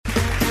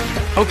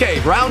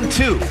Okay, round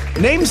two.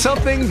 Name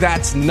something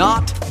that's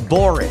not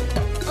boring.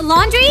 A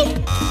laundry?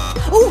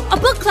 Ooh, a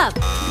book club.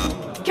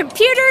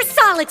 Computer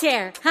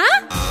solitaire,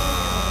 huh?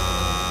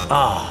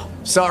 Ah,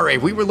 sorry,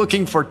 we were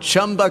looking for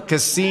Chumba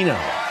Casino.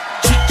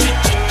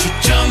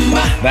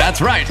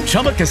 That's right,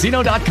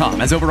 ChumbaCasino.com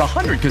has over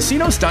 100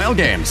 casino-style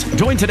games.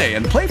 Join today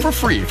and play for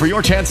free for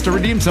your chance to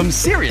redeem some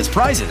serious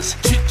prizes.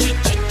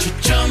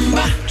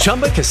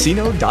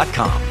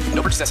 ChumbaCasino.com.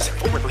 No purchase necessary.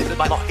 Void where prohibited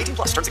by law. 18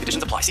 plus terms and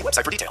conditions apply. See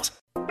website for details.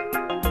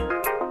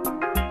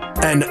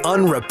 An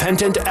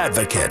unrepentant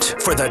advocate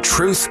for the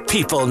truth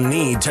people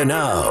need to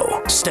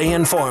know. Stay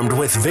informed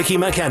with Vicki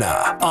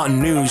McKenna on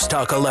News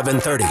Talk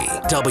 1130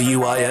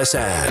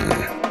 WISN.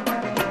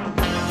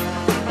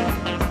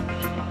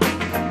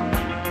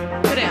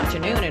 Good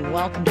afternoon and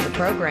welcome to the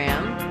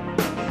program.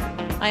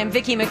 I am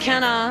Vicki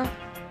McKenna,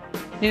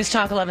 News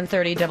Talk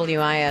 1130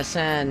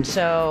 WISN.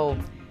 So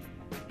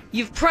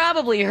you've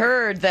probably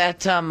heard that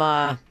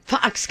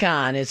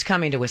Foxconn is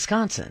coming to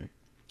Wisconsin.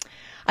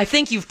 I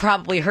think you've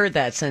probably heard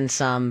that since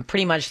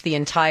pretty much the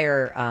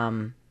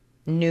entire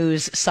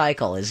news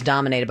cycle is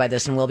dominated by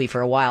this and will be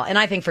for a while. And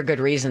I think for good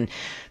reason,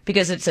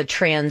 because it's a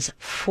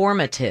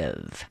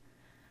transformative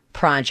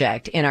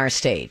project in our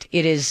state.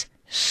 It is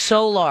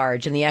so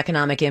large and the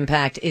economic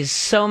impact is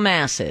so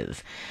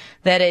massive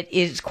that it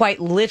is quite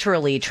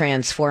literally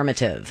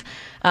transformative.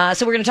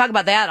 So we're going to talk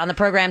about that on the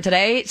program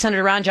today.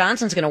 Senator Ron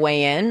Johnson's going to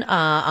weigh in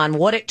on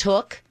what it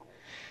took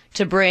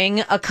to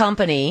bring a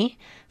company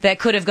that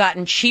could have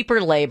gotten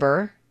cheaper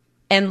labor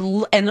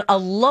and a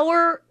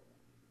lower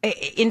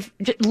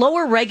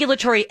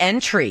regulatory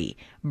entry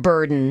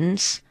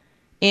burdens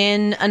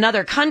in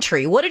another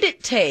country. What did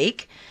it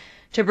take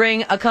to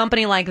bring a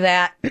company like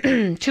that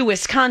to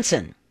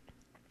Wisconsin?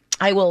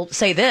 I will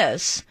say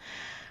this,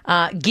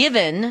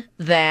 given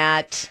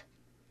that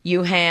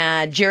you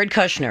had Jared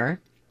Kushner,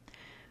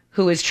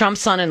 who is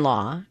Trump's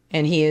son-in-law,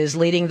 and he is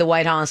leading the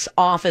White House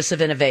Office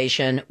of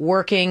Innovation,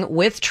 working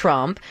with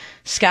Trump,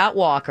 Scott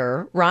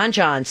Walker, Ron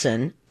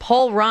Johnson,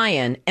 Paul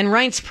Ryan, and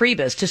Reince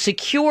Priebus to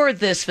secure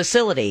this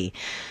facility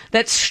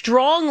that's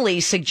strongly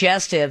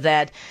suggestive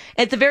that,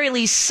 at the very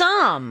least,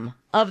 some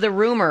of the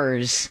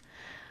rumors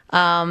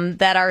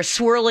that are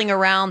swirling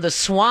around the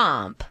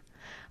swamp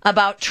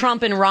about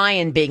Trump and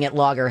Ryan being at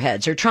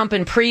loggerheads, or Trump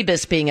and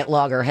Priebus being at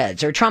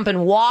loggerheads, or Trump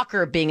and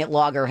Walker being at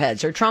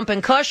loggerheads, or Trump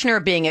and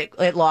Kushner being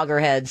at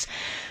loggerheads.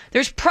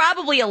 There's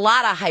probably a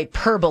lot of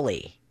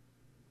hyperbole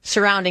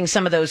surrounding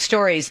some of those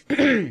stories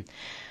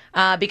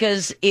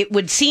because it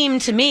would seem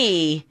to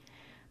me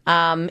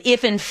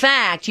if, in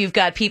fact, you've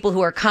got people who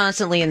are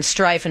constantly in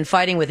strife and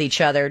fighting with each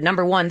other,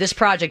 number one, this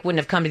project wouldn't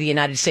have come to the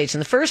United States in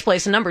the first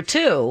place, and number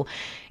two,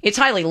 it's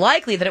highly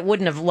likely that it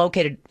wouldn't have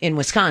located in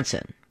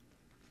Wisconsin.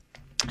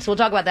 So we'll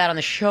talk about that on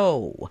the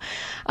show.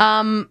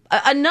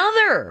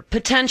 Another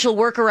potential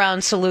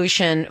workaround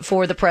solution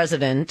for the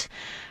president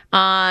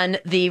on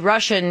the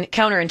Russian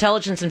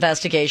counterintelligence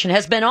investigation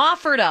has been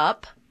offered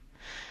up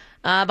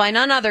by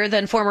none other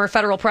than former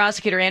federal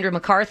prosecutor Andrew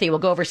McCarthy. We'll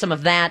go over some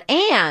of that.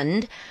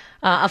 And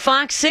a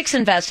Fox 6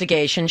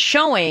 investigation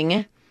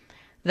showing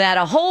that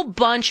a whole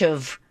bunch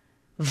of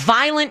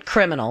violent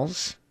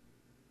criminals,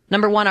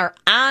 number one, are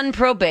on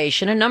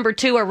probation, and number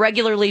two, are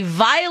regularly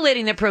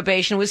violating their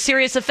probation with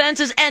serious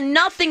offenses, and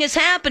nothing is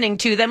happening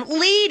to them,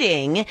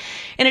 leading,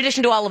 in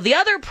addition to all of the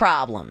other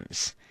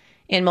problems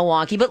in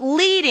Milwaukee, but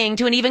leading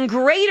to an even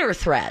greater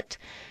threat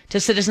to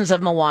citizens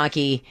of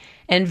Milwaukee,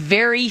 and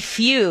very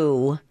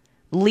few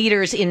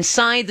leaders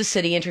inside the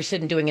city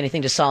interested in doing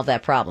anything to solve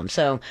that problem.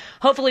 So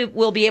hopefully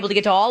we'll be able to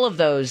get to all of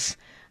those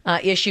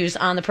issues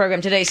on the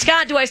program today.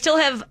 Scott, do I still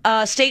have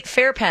state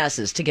fair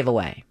passes to give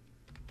away?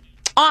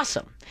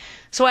 Awesome.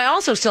 So I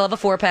also still have a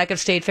 4-pack of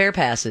state fair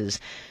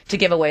passes to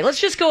give away. Let's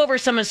just go over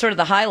some of sort of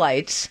the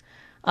highlights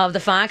of the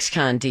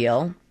Foxconn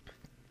deal.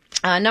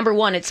 Number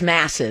one, it's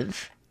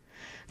massive.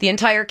 The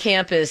entire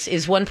campus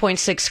is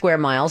 1.6 square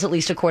miles, at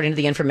least according to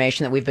the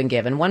information that we've been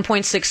given.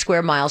 1.6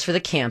 square miles for the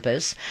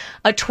campus,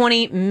 a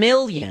 20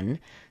 million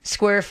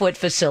square foot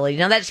facility.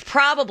 Now that's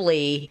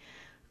probably,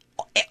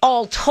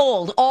 all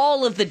told,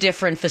 all of the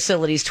different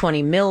facilities,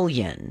 20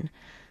 million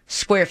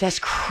square. That's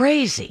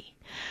crazy.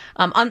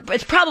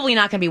 It's probably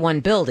not going to be one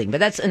building, but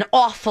that's an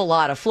awful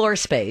lot of floor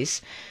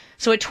space.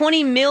 So a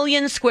 20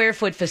 million square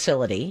foot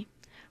facility,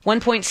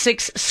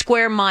 1.6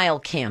 square mile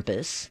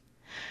campus,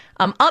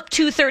 up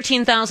to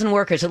 13,000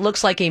 workers. It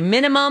looks like a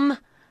minimum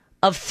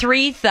of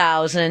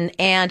 3,000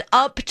 and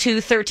up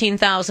to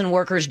 13,000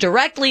 workers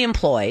directly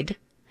employed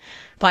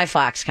by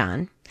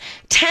Foxconn.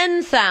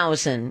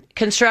 10,000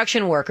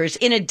 construction workers,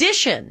 in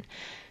addition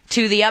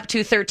to the up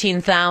to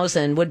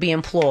 13,000, would be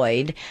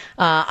employed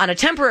on a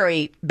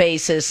temporary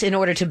basis in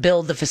order to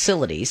build the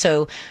facility.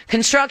 So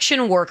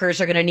construction workers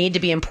are going to need to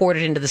be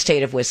imported into the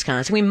state of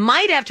Wisconsin. We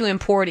might have to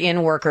import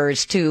in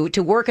workers to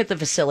work at the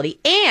facility,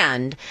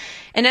 and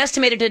an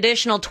estimated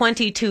additional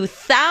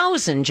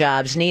 22,000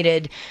 jobs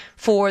needed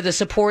for the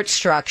support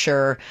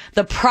structure,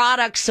 the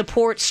product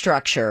support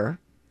structure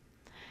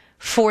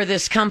for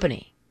this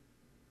company.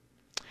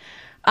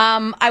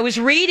 I was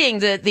reading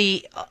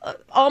the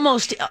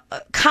almost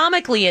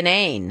comically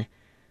inane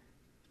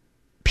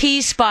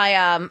piece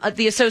by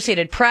the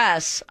Associated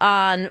Press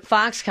on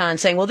Foxconn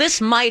saying, well,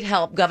 this might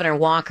help Governor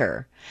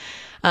Walker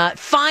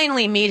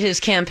finally meet his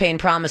campaign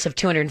promise of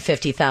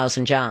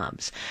 250,000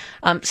 jobs.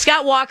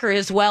 Scott Walker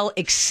has well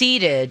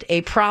exceeded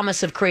a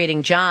promise of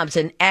creating jobs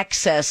in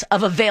excess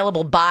of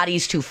available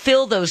bodies to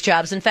fill those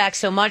jobs. In fact,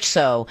 so much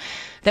so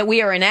that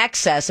we are in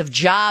excess of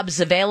jobs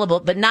available,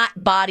 but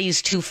not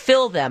bodies to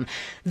fill them.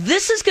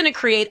 This is going to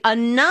create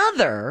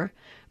another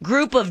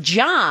group of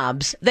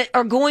jobs that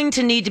are going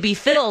to need to be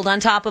filled on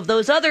top of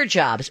those other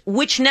jobs,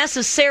 which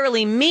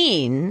necessarily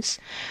means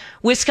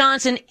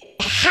Wisconsin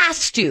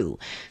has to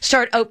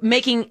start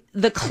making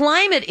the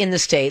climate in the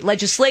state,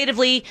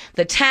 legislatively,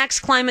 the tax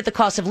climate, the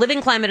cost of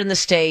living climate in the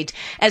state,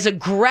 as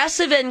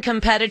aggressive and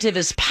competitive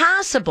as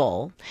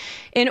possible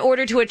in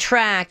order to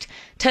attract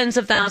tens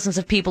of thousands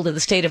of people to the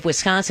state of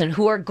Wisconsin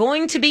who are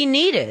going to be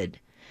needed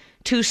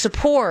to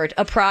support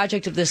a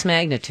project of this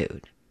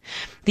magnitude.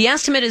 The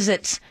estimate is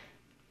it's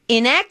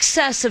in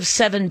excess of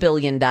 $7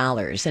 billion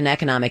in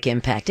economic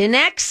impact, in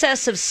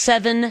excess of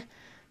 $7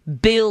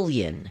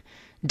 billion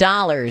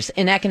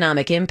in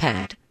economic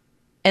impact.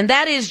 And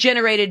that is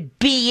generated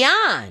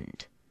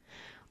beyond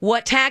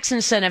what tax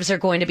incentives are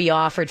going to be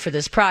offered for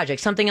this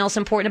project. Something else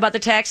important about the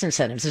tax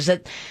incentives is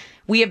that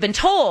we have been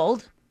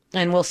told,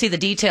 and we'll see the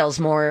details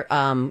more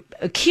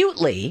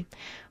acutely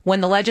when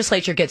the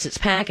legislature gets its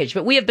package,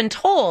 but we have been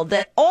told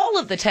that all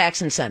of the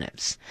tax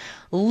incentives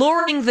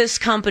luring this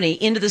company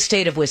into the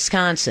state of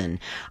Wisconsin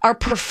are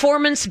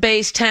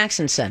performance-based tax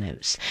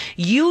incentives.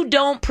 You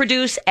don't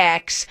produce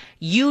X,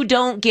 you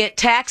don't get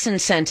tax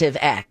incentive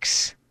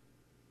X.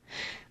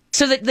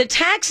 So that the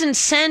tax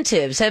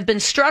incentives have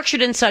been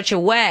structured in such a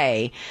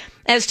way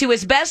as to,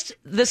 as best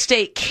the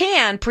state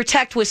can,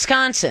 protect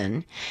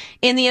Wisconsin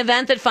in the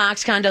event that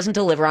Foxconn doesn't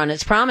deliver on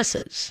its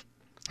promises.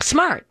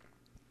 Smart.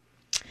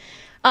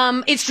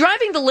 It's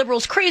driving the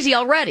liberals crazy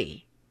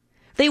already.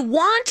 They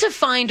want to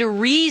find a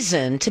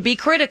reason to be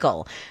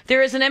critical.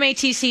 There is an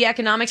MATC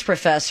economics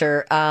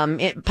professor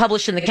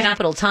published in the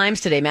Capital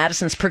Times today,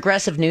 Madison's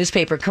progressive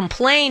newspaper,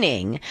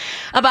 complaining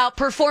about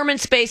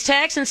performance-based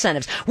tax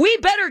incentives. We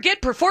better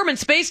get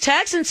performance-based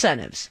tax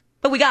incentives.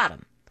 But we got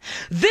them.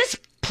 This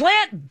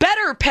plant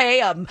better pay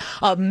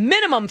a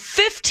minimum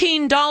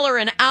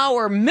 $15 an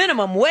hour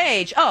minimum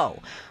wage. Oh,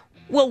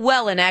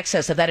 well in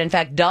excess of that, in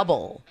fact,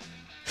 double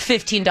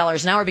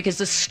 $15 an hour, because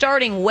the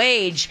starting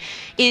wage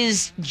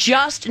is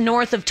just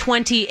north of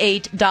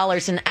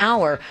 $28 an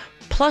hour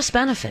plus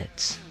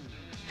benefits.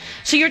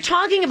 So you're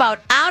talking about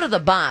out of the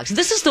box.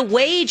 This is the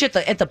wage at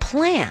the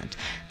plant.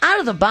 Out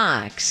of the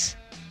box,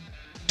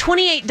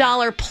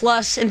 $28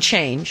 plus and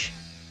change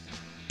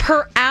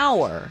per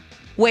hour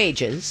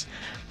wages,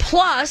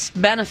 plus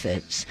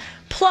benefits,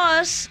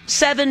 plus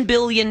 $7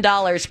 billion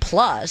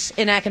plus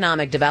in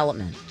economic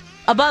development,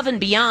 above and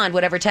beyond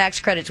whatever tax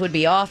credits would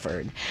be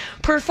offered.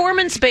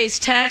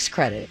 Performance-based tax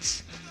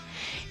credits.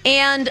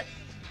 And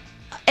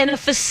a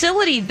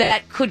facility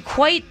that could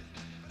quite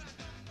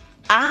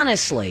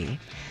honestly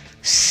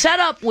set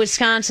up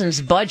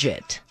Wisconsin's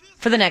budget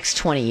for the next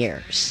 20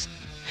 years.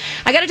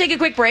 I got to take a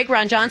quick break.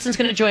 Ron Johnson's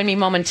going to join me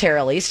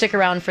momentarily. Stick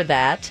around for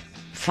that.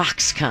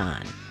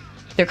 Foxconn.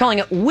 They're calling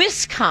it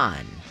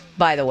Wisconn,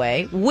 by the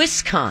way.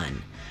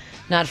 Wisconn,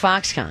 not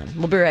Foxconn.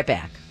 We'll be right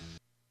back.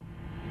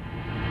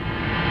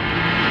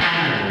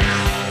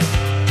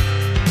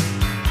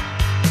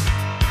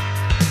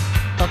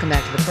 Welcome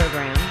back to the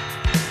program.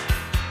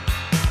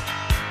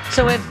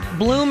 So if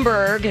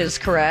Bloomberg is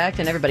correct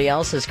and everybody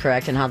else is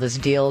correct in how this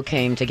deal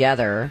came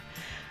together,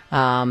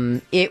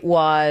 it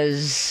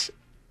was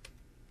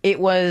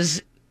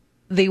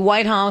the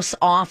White House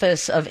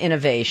Office of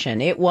Innovation.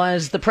 It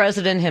was the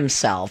president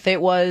himself.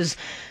 It was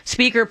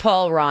Speaker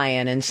Paul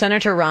Ryan and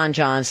Senator Ron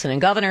Johnson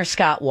and Governor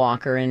Scott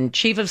Walker and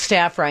Chief of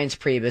Staff Reince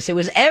Priebus. It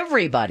was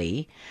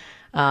everybody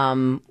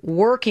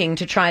working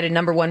to try to,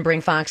 number one,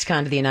 bring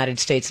Foxconn to the United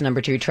States, and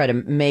number two, try to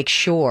make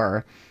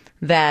sure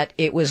that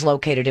it was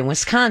located in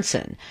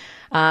Wisconsin.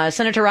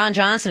 Senator Ron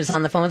Johnson is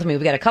on the phone with me.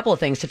 We've got a couple of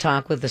things to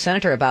talk with the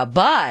senator about,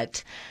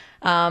 but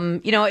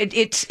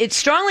it's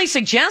strongly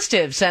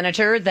suggestive,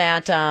 Senator,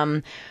 that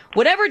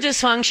whatever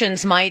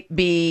dysfunctions might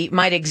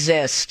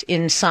exist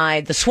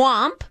inside the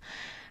swamp,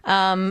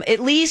 at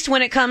least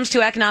when it comes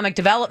to economic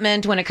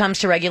development, when it comes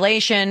to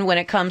regulation, when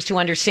it comes to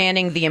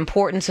understanding the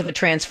importance of a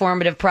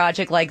transformative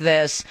project like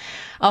this,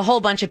 a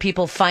whole bunch of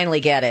people finally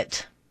get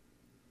it.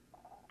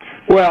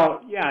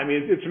 Well, yeah, I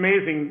mean, it's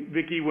amazing,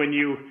 Vicki, when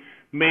you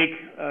make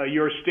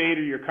your state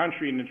or your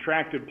country an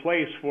attractive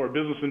place for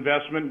business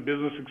investment,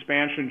 business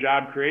expansion,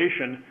 job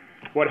creation,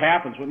 what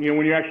happens when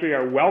you actually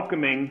are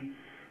welcoming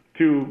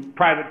to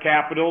private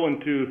capital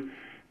and to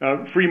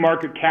free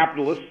market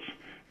capitalists.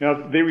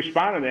 They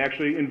respond and they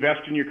actually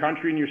invest in your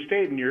country and your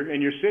state and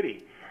your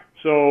city.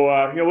 So,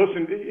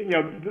 listen,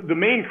 the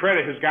main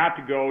credit has got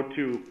to go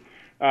to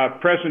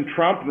President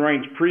Trump and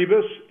Reince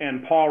Priebus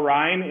and Paul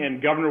Ryan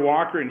and Governor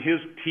Walker and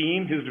his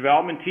team, his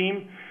development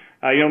team.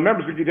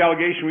 Members of the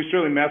delegation, we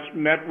certainly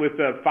met with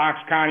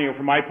Foxconn.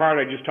 For my part,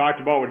 I just talked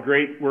about what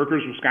great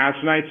workers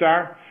Wisconsinites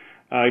are.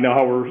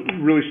 How we're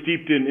really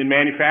steeped in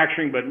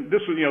manufacturing. But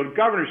this was, the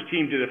governor's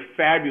team did a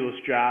fabulous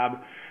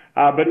job.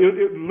 But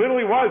it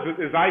literally was,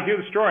 as I hear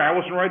the story, I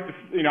wasn't right.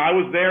 I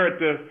was there at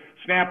the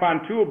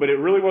Snap-on tool, but it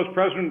really was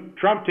President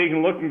Trump taking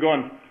a look and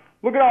going,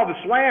 look at all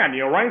this land.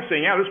 Ryan's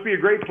saying, yeah, this would be a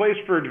great place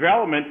for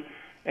development.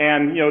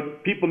 And,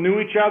 people knew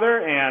each other.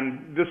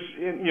 And this,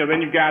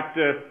 then you've got,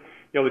 the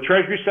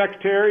Treasury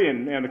Secretary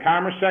and the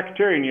Commerce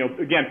Secretary. And,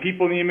 again,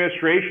 people in the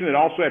administration that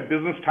also had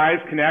business ties,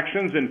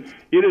 connections. And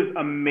it is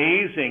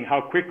amazing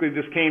how quickly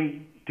this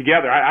came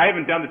together. I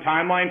haven't done the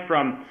timeline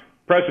from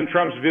President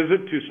Trump's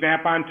visit to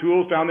Snap-on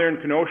Tools down there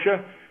in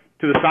Kenosha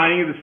to the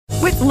signing of the...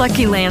 With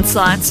Lucky Land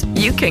Slots,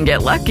 you can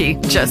get lucky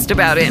just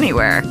about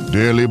anywhere.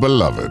 Dearly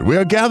beloved, we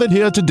are gathered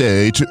here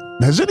today to...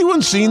 Has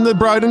anyone seen the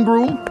bride and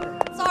groom?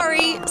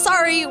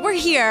 Sorry, we're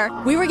here.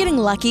 We were getting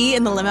lucky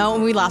in the limo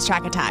and we lost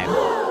track of time.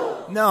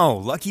 No,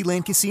 Lucky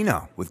Land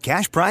Casino, with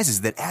cash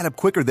prizes that add up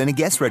quicker than a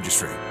guest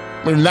registry.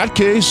 In that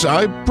case,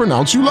 I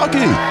pronounce you lucky.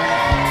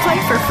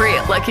 Play for free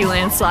at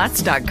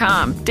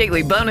LuckyLandSlots.com.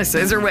 Daily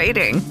bonuses are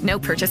waiting. No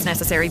purchase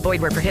necessary.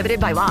 Void where prohibited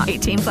by law.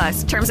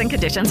 18+. Terms and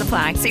conditions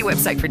apply. See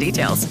website for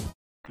details.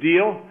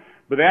 Deal,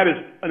 but that is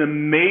an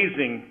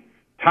amazing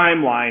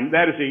timeline.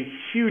 That is a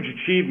huge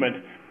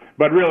achievement.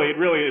 But really,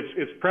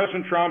 it's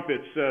President Trump,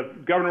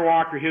 it's Governor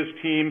Walker, his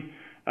team,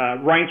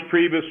 Reince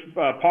Priebus,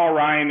 Paul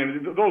Ryan,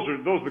 and those are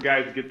the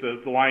guys that get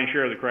the lion's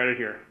share of the credit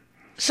here.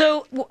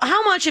 So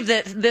how much of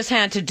this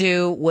had to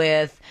do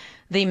with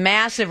the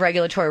massive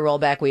regulatory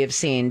rollback we have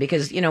seen?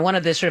 Because, one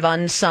of the sort of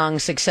unsung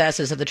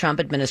successes of the Trump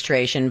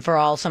administration, for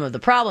all some of the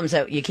problems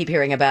that you keep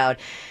hearing about,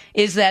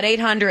 is that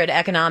 800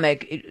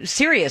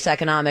 serious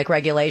economic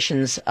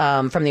regulations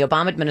from the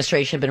Obama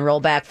administration have been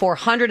rolled back.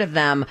 400 of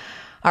them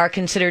are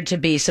considered to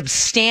be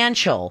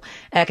substantial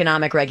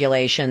economic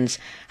regulations.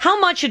 How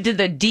much did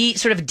the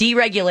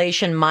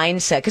deregulation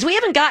mindset, because we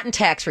haven't gotten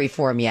tax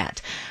reform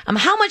yet,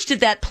 how much did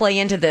that play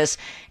into this?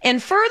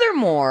 And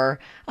furthermore,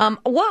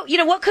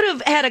 what could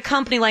have had a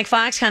company like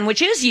Foxconn,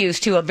 which is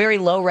used to a very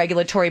low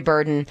regulatory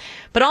burden,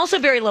 but also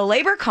very low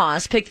labor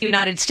costs, pick the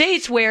United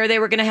States, where they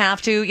were going to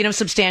have to,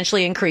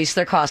 substantially increase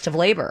their cost of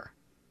labor?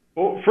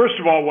 Well, first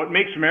of all, what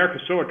makes America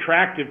so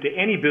attractive to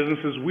any business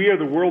is we are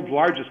the world's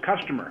largest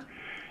customer.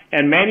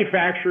 And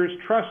manufacturers,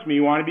 trust me,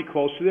 want to be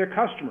close to their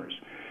customers.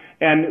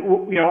 And,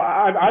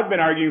 I've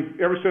been arguing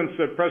ever since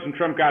President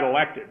Trump got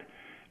elected,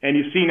 and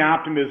you've seen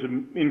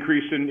optimism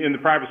increase in the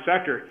private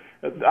sector.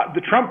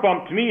 The Trump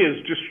bump, to me,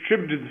 is just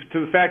attributed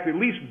to the fact that at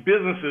least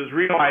businesses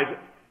realize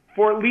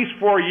for at least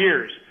 4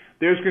 years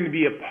there's going to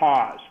be a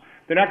pause.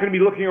 They're not going to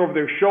be looking over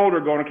their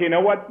shoulder going, okay,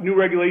 now what new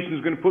regulation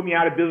is going to put me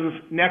out of business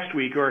next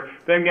week, or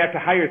then you have to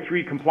hire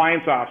 3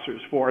 compliance officers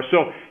for.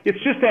 So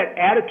it's just that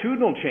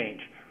attitudinal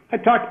change. I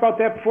talked about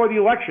that before the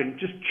election.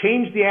 Just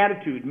change the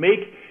attitude.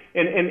 Make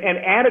an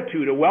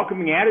attitude, a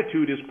welcoming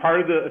attitude, is part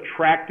of the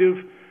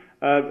attractiveness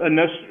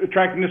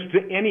to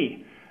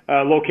any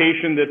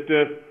location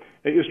that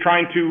is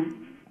trying to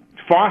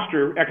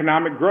foster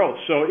economic growth.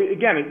 So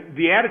again,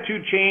 the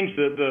attitude change,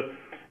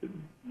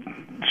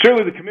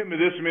 certainly the commitment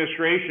of this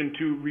administration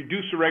to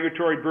reduce the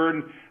regulatory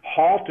burden,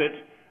 halt it,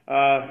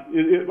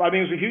 I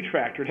think is a huge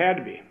factor. It had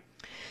to be.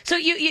 So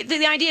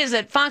the idea is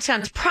that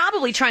Foxconn is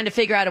probably trying to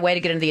figure out a way to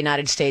get into the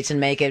United States and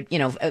make it,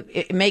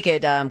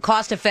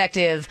 cost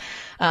effective,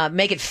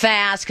 make it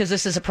fast, because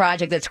this is a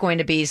project that's going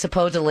to be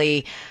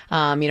supposedly,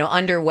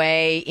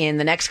 underway in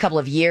the next couple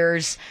of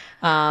years,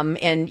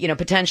 and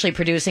potentially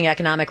producing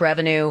economic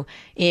revenue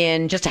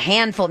in just a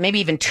handful,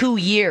 maybe even 2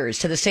 years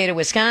to the state of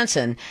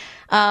Wisconsin.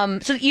 So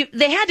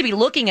they had to be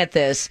looking at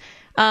this.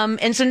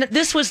 And so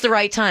this was the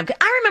right time.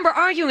 I remember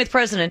arguing with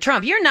President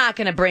Trump, you're not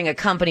going to bring a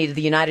company to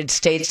the United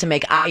States to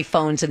make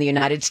iPhones in the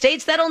United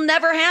States. That'll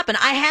never happen.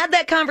 I had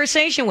that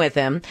conversation with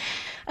him,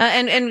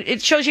 and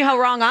it shows you how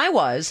wrong I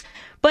was.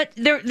 But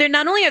they're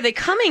not only are they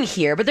coming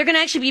here, but they're going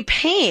to actually be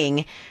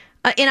paying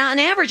an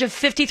average of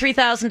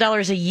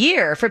 $53,000 a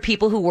year for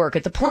people who work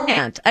at the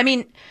plant. I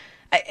mean,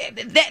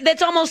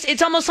 it's almost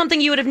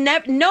something you would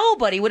have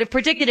nobody would have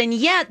predicted, and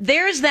yet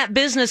there's that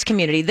business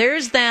community,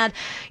 there's that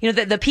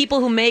the people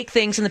who make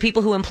things and the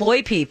people who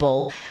employ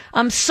people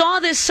saw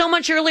this so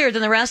much earlier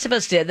than the rest of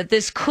us did, that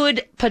this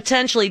could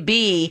potentially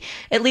be,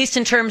 at least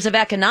in terms of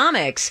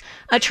economics,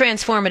 a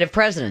transformative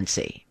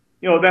presidency.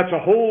 That's a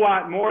whole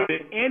lot more than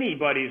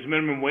anybody's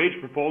minimum wage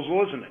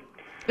proposal, isn't it?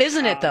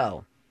 Isn't it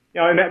though?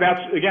 And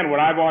that's again what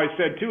I've always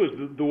said too, is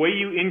the way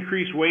you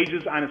increase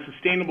wages on a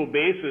sustainable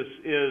basis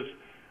is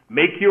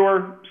make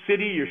your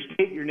city, your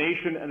state, your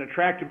nation an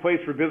attractive place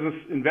for business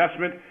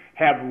investment,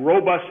 have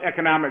robust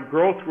economic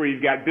growth where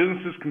you've got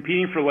businesses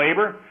competing for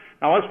labor.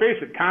 Now, let's face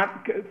it,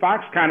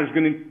 Foxconn is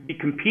going to be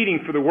competing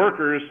for the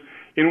workers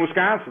in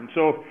Wisconsin.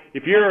 So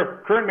if you're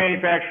a current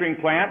manufacturing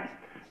plant,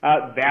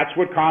 that's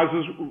what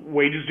causes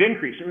wages to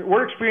increase. I mean,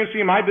 we're experiencing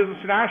in my business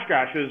in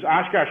Oshkosh, as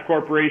Oshkosh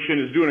Corporation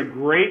is doing a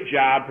great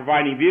job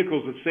providing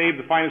vehicles that save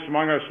the finest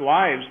among us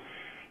lives.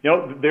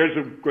 there's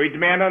a great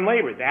demand on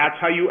labor. That's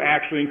how you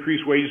actually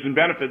increase wages and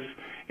benefits.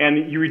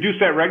 And you reduce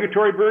that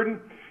regulatory burden,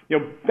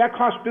 that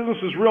costs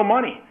businesses real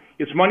money.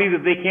 It's money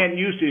that they can't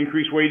use to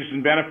increase wages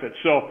and benefits.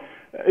 So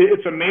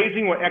it's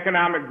amazing what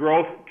economic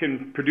growth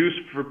can produce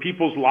for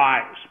people's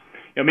lives.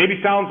 Maybe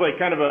sounds like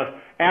kind of a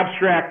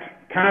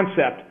abstract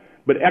concept,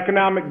 but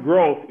economic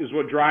growth is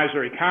what drives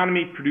our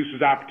economy,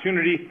 produces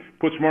opportunity,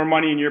 puts more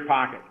money in your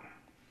pocket.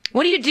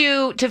 What do you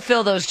do to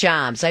fill those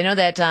jobs? I know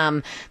that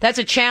that's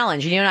a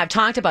challenge. And I've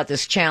talked about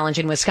this challenge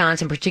in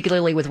Wisconsin,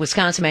 particularly with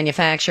Wisconsin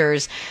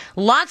manufacturers.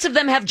 Lots of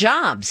them have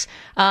jobs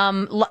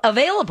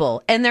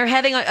available, and they're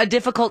having a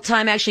difficult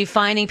time actually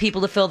finding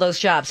people to fill those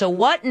jobs. So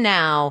what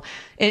now,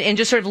 and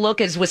just sort of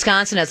look at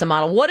Wisconsin as a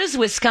model, what does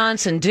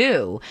Wisconsin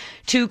do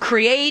to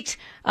create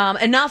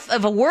enough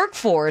of a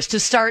workforce to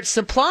start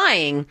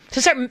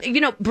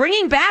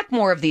bringing back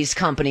more of these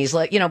companies,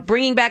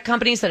 bringing back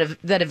companies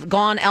that have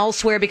gone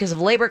elsewhere because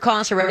of labor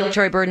costs or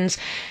regulatory burdens,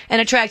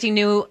 and attracting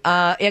new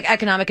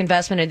economic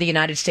investment in the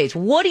United States?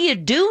 What do you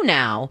do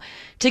now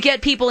to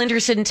get people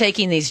interested in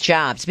taking these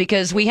jobs?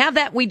 Because we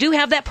do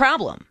have that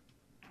problem.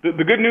 The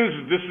good news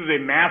is this is a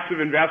massive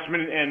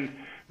investment, and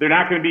they're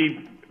not going to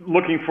be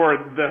looking for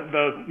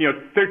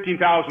the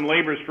 13,000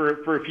 laborers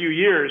for a few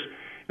years.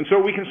 And so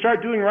what we can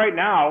start doing right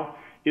now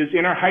is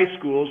in our high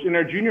schools, in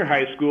our junior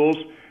high schools,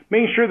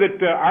 making sure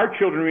that our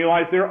children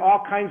realize there are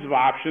all kinds of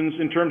options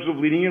in terms of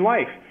leading your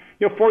life.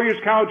 4 years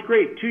college,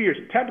 great. 2 years,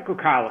 technical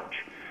college.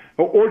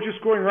 Or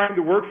just going around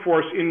the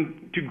workforce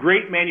into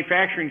great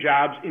manufacturing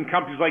jobs in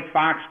companies like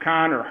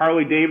Foxconn or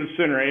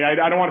Harley-Davidson, or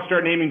I don't want to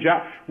start naming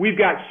jobs. We've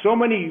got so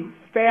many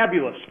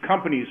fabulous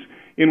companies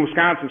in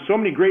Wisconsin, so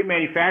many great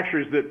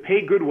manufacturers that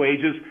pay good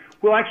wages,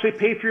 will actually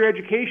pay for your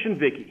education,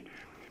 Vicki.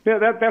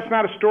 That's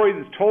not a story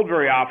that's told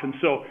very often.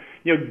 So,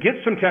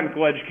 get some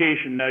technical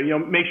education.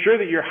 Make sure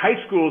that your high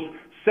schools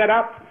set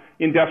up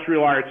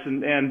industrial arts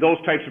and those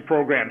types of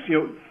programs.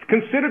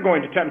 Consider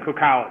going to technical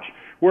college,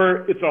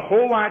 where it's a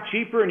whole lot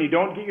cheaper and you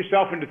don't get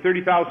yourself into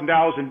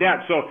 $30,000 in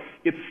debt. So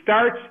it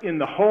starts in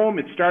the home.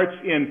 It starts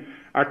in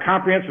our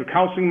comprehensive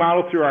counseling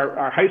model through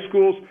our high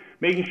schools,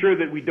 making sure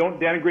that we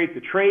don't denigrate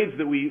the trades,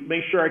 that we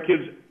make sure our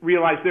kids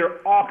realize there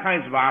are all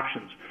kinds of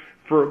options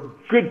for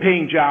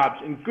good-paying jobs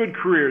and good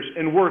careers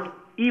and work,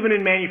 even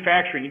in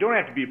manufacturing. You don't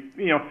have to be,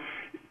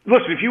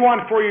 listen, if you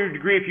want a 4-year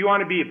degree, if you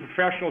want to be a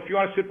professional, if you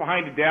want to sit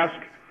behind a desk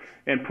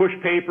and push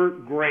paper,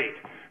 great.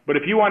 But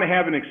if you want to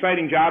have an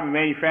exciting job in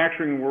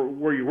manufacturing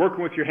where you're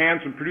working with your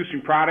hands and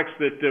producing products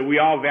that we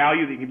all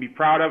value, that you can be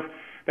proud of,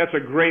 that's a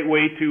great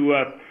way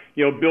to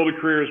build a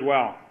career as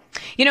well.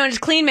 It's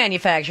clean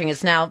manufacturing.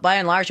 It's now, by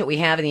and large, what we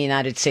have in the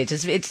United States.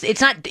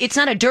 It's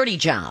not a dirty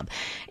job.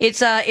 This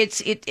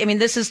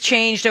has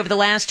changed over the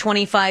last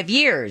 25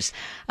 years,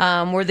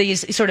 where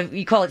these sort of,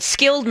 you call it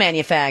skilled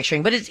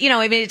manufacturing, but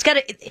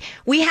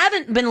we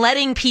haven't been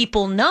letting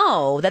people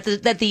know that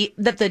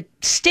the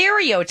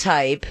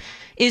stereotype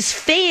is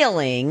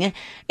failing,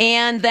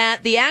 and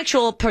that the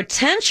actual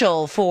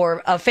potential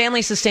for a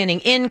family-sustaining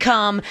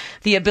income,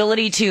 the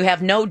ability to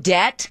have no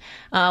debt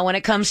when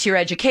it comes to your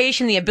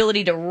education, the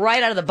ability to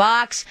right out of the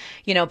box,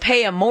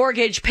 pay a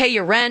mortgage, pay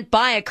your rent,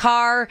 buy a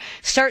car,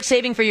 start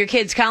saving for your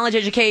kids' college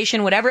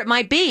education, whatever it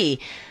might be.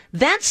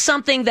 That's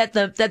something that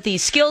the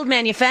skilled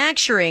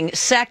manufacturing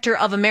sector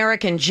of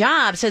American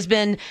jobs has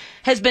been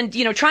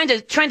trying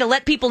to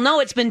let people know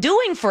it's been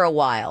doing for a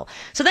while.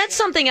 So that's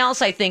something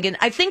else, I think, and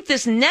I think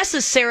this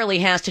necessarily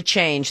has to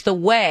change the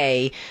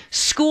way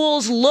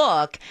schools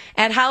look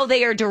at how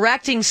they are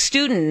directing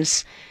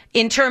students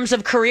in terms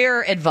of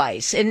career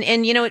advice. And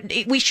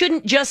we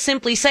shouldn't just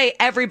simply say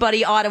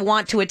everybody ought to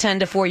want to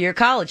attend a 4-year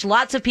college.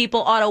 Lots of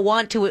people ought to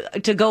want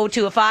to go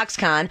to a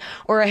Foxconn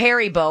or a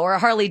Haribo or a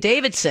Harley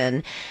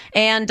Davidson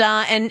and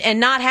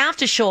not have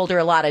to shoulder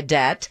a lot of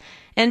debt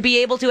and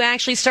be able to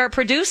actually start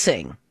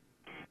producing.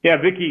 Yeah,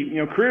 Vicki,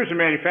 careers in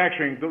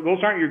manufacturing, those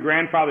aren't your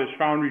grandfather's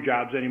foundry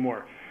jobs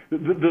anymore.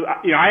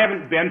 I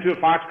haven't been to a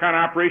Foxconn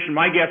operation.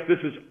 My guess, this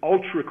is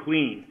ultra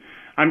clean.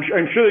 I'm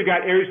sure they've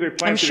got areas of their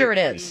plant. I'm sure it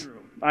is.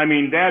 I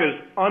mean, that is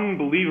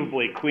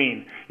unbelievably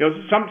clean.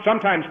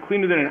 Sometimes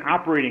cleaner than an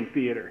operating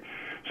theater.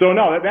 So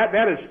no,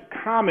 that is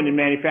common in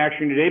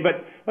manufacturing today.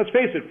 But let's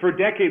face it, for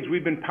decades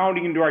we've been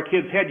pounding into our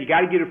kids' head, you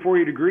got to get a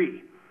 4-year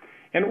degree.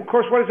 And of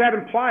course, what does that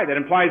imply? That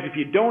implies if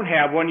you don't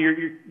have one, you're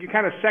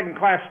kind of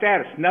second-class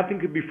status. Nothing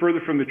could be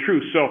further from the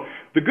truth. So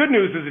the good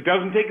news is it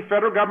doesn't take a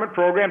federal government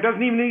program,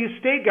 doesn't even need a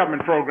state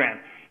government program.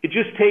 It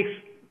just takes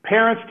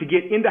parents to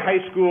get into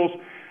high schools,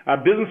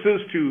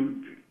 businesses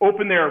to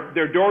open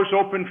their doors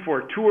open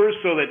for tours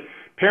so that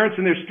parents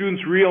and their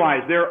students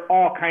realize there are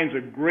all kinds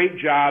of great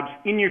jobs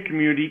in your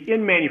community,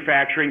 in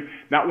manufacturing.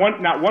 Not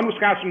one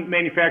Wisconsin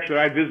manufacturer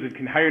that I visited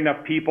can hire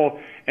enough people,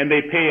 and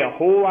they pay a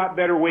whole lot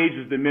better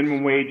wages than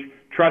minimum wage.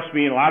 Trust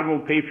me, and a lot of them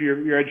will pay for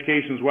your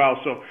education as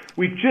well. So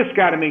we've just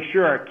got to make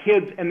sure our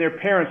kids and their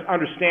parents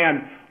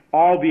understand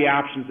all the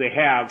options they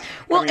have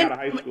coming out of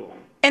high school.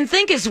 And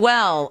think as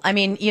well, I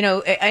mean,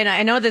 and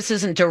I know this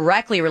isn't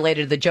directly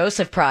related to the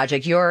Joseph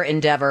Project, your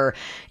endeavor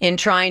in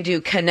trying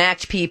to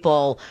connect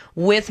people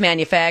with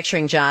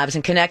manufacturing jobs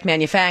and connect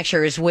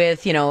manufacturers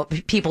with,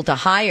 people to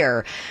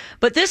hire.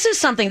 But this is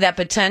something that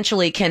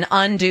potentially can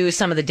undo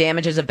some of the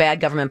damages of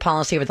bad government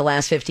policy over the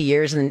last 50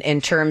 years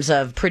in terms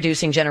of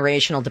producing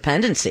generational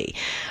dependency.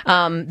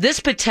 This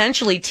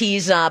potentially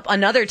tees up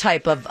another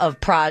type of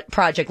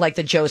project like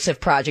the Joseph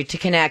Project to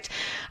connect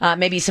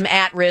maybe some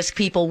at-risk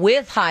people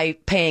with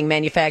high-paying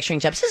manufacturing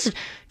jobs. This is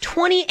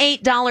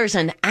 $28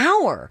 an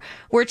hour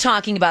we're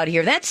talking about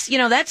here. That's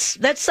not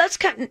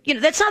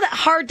that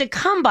hard to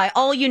come by.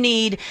 All you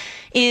need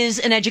is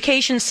an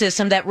education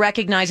system that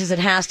recognizes it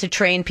has to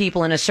train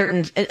people in a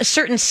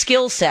certain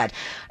skill set,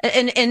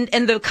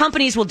 and the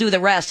companies will do the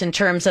rest in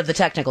terms of the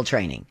technical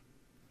training.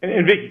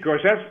 And Vicki, of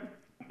course, that's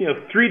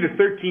 3,000 to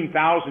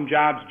 13,000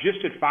 jobs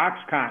just at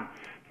Foxconn.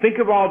 Think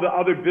of all the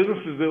other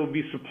businesses that will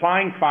be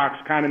supplying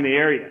Foxconn in the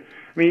area.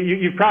 I mean,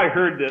 you've probably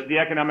heard the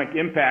economic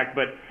impact,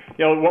 but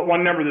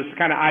one number that's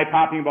kind of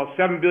eye-popping, about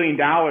 $7 billion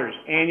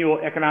annual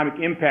economic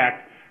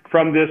impact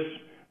from this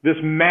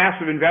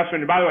massive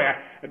investment. And by the way,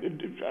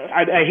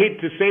 I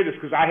hate to say this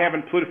because I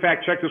haven't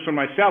PolitiFact checked this one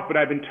myself, but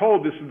I've been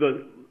told this is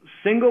the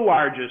single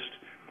largest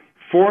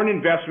foreign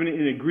investment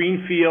in a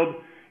greenfield,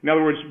 in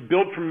other words,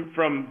 built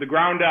from the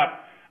ground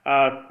up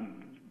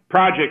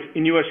project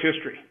in U.S.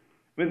 history.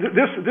 I mean,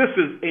 this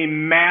is a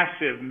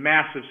massive,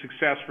 massive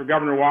success for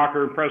Governor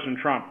Walker and President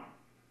Trump.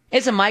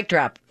 It's a mic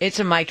drop. It's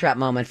a mic drop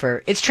moment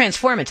it's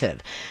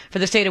transformative for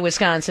the state of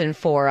Wisconsin,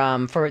 for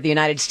the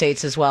United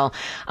States as well.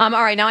 All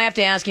right, now I have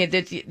to ask you,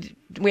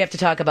 we have to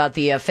talk about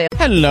the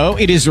Hello,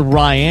 it is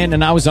Ryan,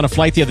 and I was on a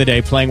flight the other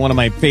day playing one of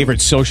my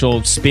favorite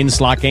social spin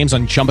slot games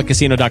on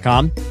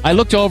ChumbaCasino.com. I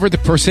looked over at the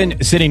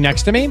person sitting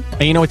next to me,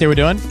 and you know what they were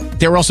doing?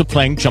 They were also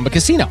playing Chumba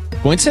Casino.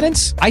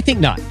 Coincidence? I think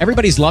not.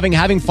 Everybody's loving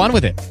having fun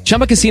with it.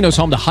 Chumba Casino is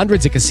home to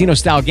hundreds of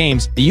casino-style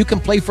games that you can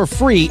play for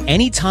free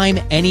anytime,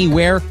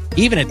 anywhere,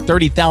 even at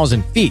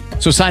 30,000 feet.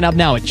 So sign up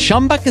now at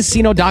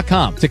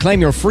ChumbaCasino.com to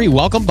claim your free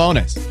welcome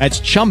bonus. That's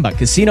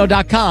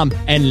ChumbaCasino.com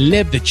and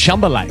live the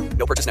Chumba life.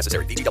 No purchase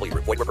necessary. VGW.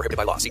 Void where prohibited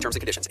by law. See terms and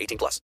conditions.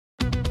 18+.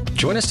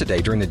 Join us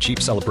today during the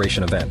Jeep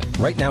Celebration event.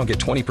 Right now, get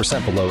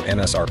 20% below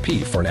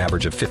MSRP for an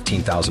average of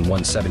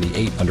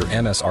 $15,178 under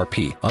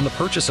MSRP on the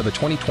purchase of a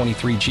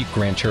 2023 Jeep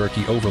Grand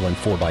Cherokee Overland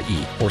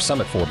 4xE or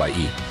Summit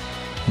 4xE.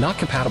 Not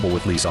compatible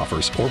with lease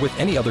offers or with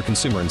any other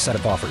consumer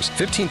incentive offers.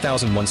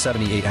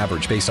 $15,178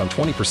 average based on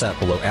 20%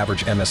 below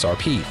average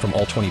MSRP from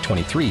all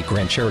 2023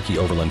 Grand Cherokee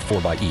Overland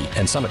 4xE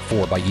and Summit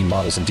 4xE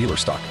models in dealer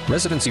stock.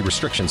 Residency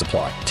restrictions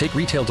apply. Take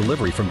retail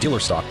delivery from dealer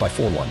stock by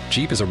 4/1.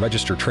 Jeep is a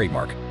registered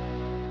trademark.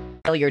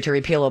 Failure to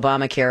repeal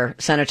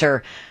Obamacare,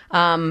 Senator.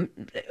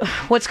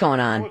 What's going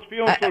on? I was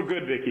feeling so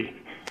good, Vicki.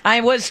 I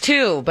was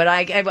too, but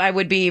I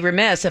would be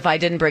remiss if I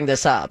didn't bring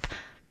this up.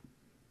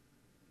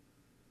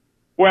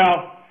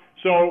 Well,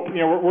 so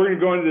we're going to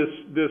go into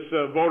this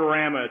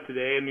vote-orama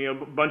today, and a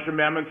bunch of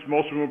amendments.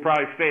 Most of them will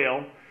probably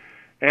fail.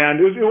 And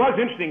it was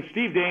interesting.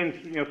 Steve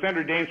Daines,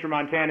 Senator Daines from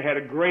Montana, had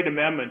a great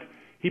amendment.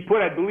 He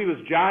put, I believe, it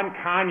was John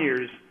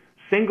Conyers'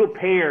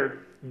 single-payer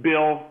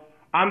bill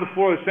on the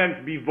floor of the Senate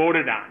to be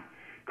voted on.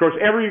 Of course,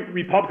 every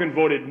Republican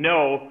voted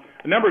no.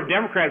 A number of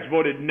Democrats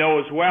voted no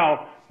as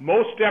well.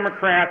 Most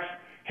Democrats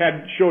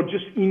showed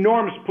just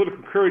enormous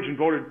political courage and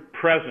voted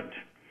present.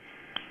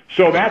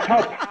 So that's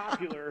how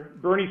popular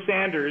Bernie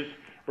Sanders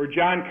or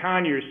John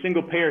Conyers'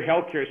 single-payer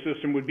health care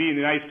system would be in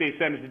the United States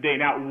Senate today.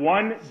 Not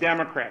one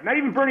Democrat, not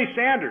even Bernie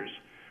Sanders,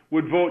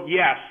 would vote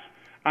yes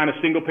on a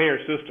single-payer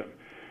system.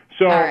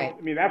 So, right.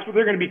 I mean, that's what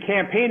they're going to be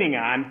campaigning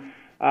on.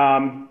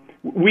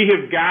 We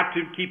have got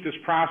to keep this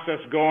process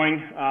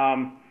going.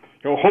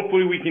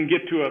 Hopefully we can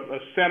get to a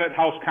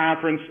Senate-House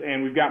conference,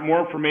 and we've got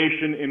more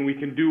information, and we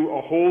can do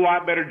a whole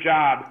lot better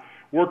job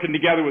working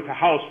together with the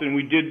House than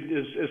we did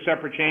as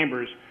separate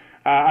chambers.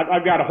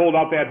 I've got to hold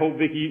out that hope,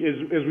 Vicki,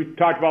 as we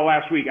talked about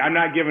last week. I'm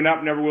not giving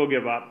up, never will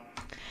give up.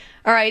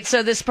 All right,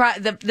 so this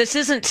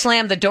isn't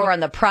slam the door on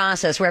the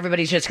process where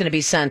everybody's just going to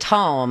be sent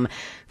home.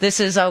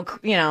 This is, all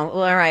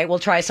right, we'll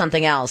try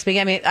something else.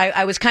 I mean,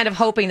 I was kind of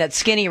hoping that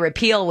skinny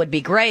repeal would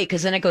be great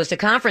because then it goes to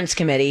conference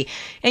committee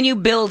and you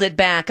build it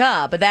back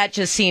up. But that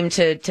just seemed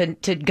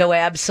to go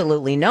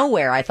absolutely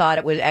nowhere. I thought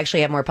it would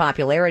actually have more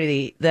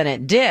popularity than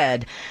it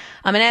did.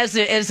 I mean, as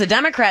the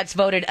Democrats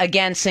voted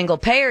against single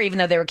payer, even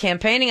though they were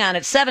campaigning on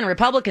it, 7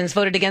 Republicans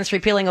voted against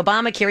repealing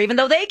Obamacare, even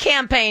though they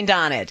campaigned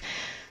on it.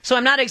 So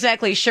I'm not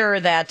exactly sure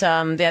that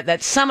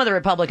that some of the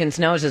Republicans'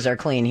 noses are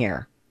clean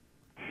here.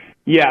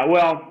 Yeah,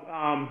 well,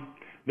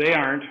 they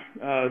aren't.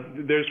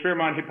 There's a fair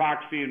amount of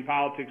hypocrisy in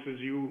politics, as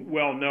you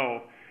well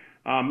know.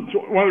 So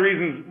one of the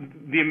reasons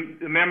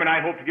the amendment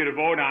I hope to get a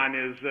vote on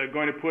is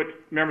going to put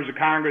members of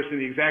Congress in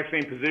the exact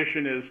same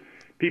position as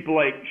people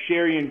like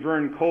Sherry and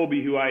Vern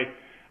Colby, who I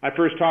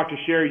first talked to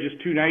Sherry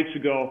just 2 nights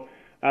ago.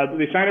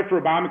 They signed up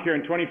for Obamacare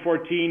in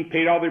 2014,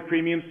 paid all their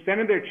premiums, sent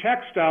in their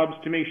check stubs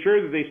to make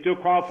sure that they still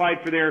qualified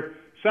for their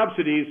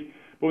subsidies.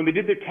 But when they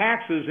did their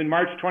taxes in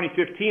March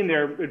 2015,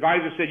 their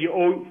advisor said you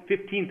owe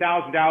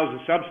 $15,000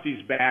 of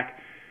subsidies back.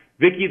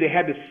 Vicki, they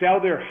had to sell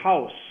their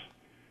house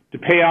to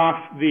pay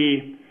off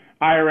the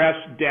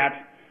IRS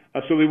debt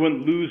so they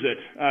wouldn't lose it.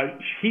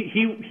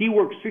 He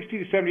works 60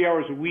 to 70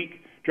 hours a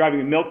week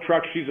driving a milk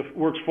truck. She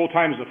works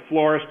full-time as a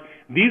florist.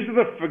 These are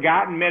the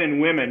forgotten men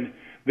and women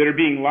that are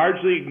being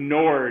largely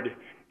ignored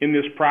in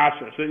this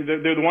process.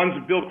 They're the ones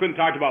that Bill Clinton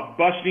talked about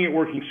busting it,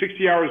 working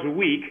 60 hours a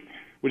week,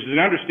 which is an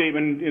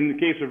understatement in the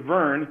case of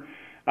Vern.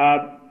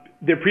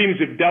 Their premiums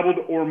have doubled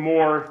or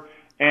more,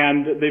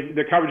 and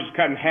their coverage is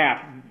cut in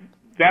half.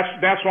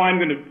 That's why I'm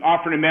going to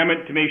offer an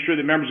amendment to make sure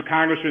that members of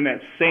Congress are in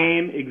that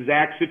same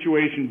exact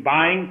situation,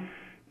 buying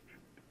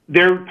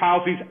their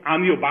policies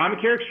on the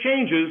Obamacare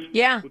exchanges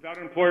without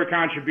an employer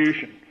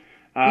contribution.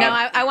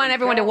 Now, I want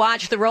everyone to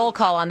watch the roll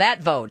call on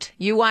that vote.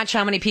 You watch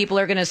how many people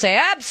are going to say,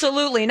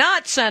 absolutely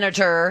not,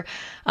 Senator.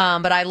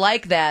 But I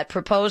like that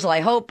proposal.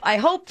 I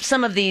hope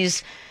some of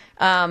these,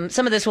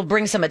 some of this will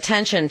bring some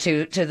attention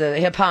to the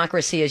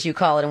hypocrisy, as you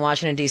call it, in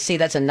Washington, D.C.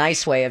 That's a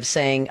nice way of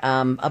saying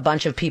a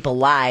bunch of people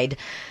lied.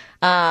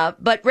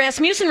 But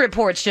Rasmussen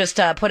Reports just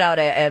put out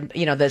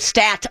the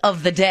stat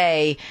of the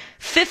day.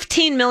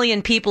 15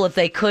 million people, if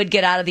they could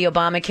get out of the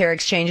Obamacare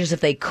exchanges, if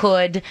they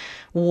could,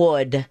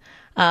 would.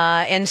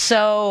 And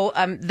so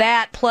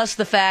that plus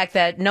the fact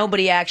that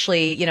nobody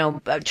actually,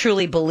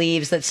 truly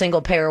believes that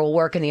single payer will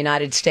work in the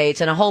United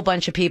States, and a whole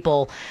bunch of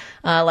people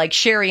like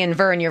Sherry and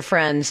Vern, your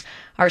friends,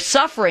 are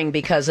suffering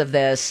because of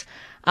this.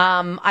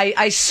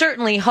 I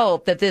certainly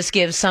hope that this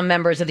gives some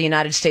members of the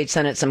United States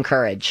Senate some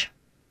courage.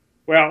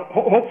 Well,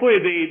 hopefully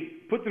they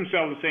put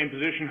themselves in the same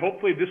position.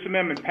 Hopefully this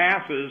amendment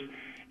passes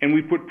and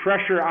we put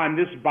pressure on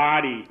this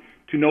body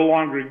to no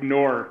longer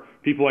ignore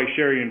people like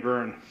Sherry and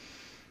Vern.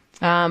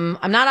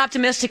 I'm not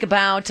optimistic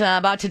about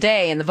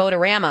today in the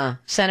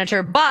Vote-A-Rama,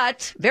 Senator,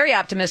 but very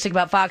optimistic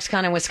about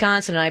Foxconn and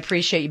Wisconsin, and I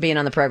appreciate you being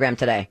on the program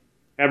today.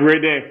 Have a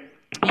great day.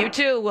 You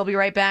too. We'll be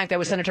right back. That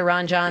was Senator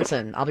Ron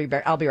Johnson. I'll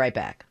be right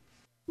back.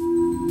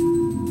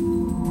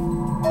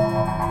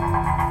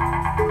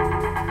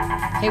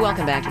 Hey,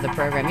 welcome back to the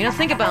program.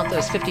 Think about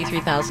those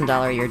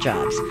 $53,000 a year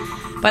jobs.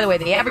 By the way,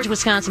 the average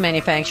Wisconsin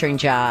manufacturing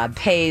job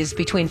pays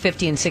between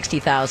 $50,000 and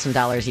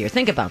 $60,000 a year.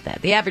 Think about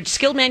that. The average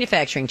skilled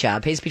manufacturing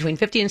job pays between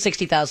 $50,000 and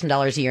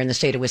 $60,000 a year in the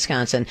state of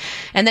Wisconsin,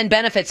 and then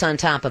benefits on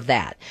top of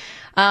that.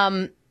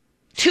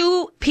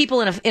 Two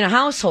people in a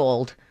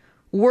household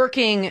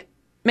working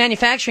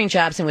manufacturing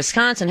jobs in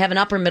Wisconsin have an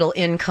upper middle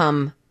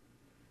income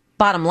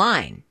bottom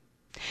line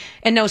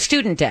and no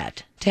student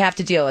debt to have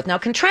to deal with. Now,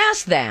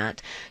 contrast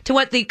that to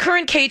what the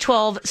current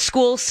K-12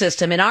 school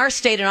system in our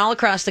state and all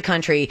across the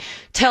country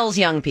tells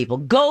young people.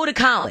 Go to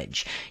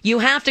college. You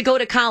have to go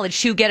to college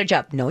to get a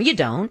job. No, you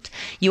don't.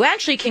 You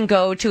actually can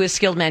go to a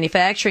skilled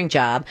manufacturing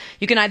job.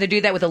 You can either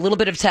do that with a little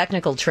bit of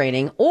technical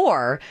training,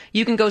 or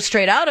you can go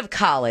straight out of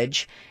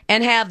college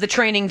and have the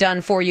training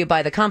done for you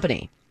by the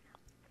company.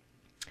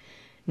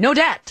 No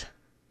debt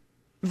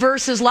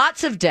versus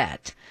lots of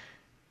debt.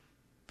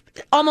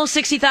 Almost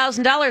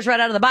 $60,000 right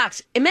out of the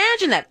box.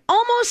 Imagine that.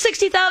 Almost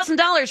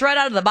 $60,000 right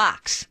out of the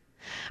box.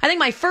 I think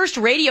my first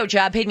radio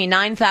job paid me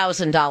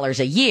 $9,000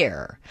 a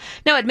year.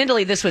 Now,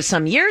 admittedly, this was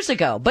some years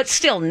ago, but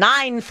still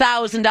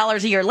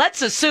 $9,000 a year.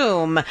 Let's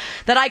assume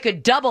that I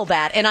could double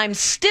that, and I'm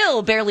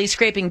still barely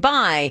scraping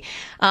by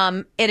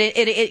my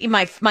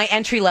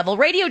entry-level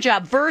radio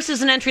job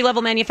versus an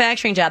entry-level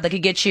manufacturing job that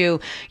could get you,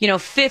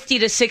 $50,000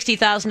 to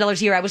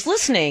 $60,000 a year. I was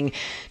listening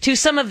to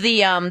some of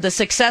the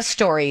success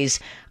stories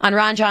on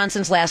Ron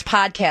Johnson's last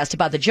podcast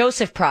about the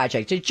Joseph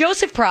Project. The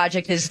Joseph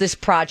Project is this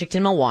project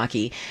in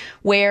Milwaukee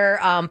where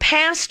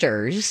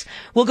pastors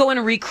will go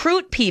and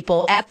recruit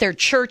people at their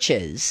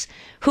churches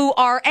who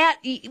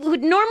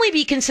would normally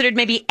be considered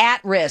maybe at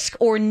risk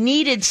or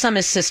needed some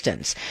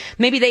assistance.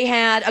 Maybe they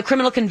had a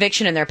criminal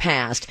conviction in their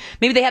past.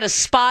 Maybe they had a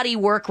spotty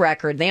work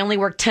record. They only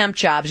worked temp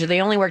jobs or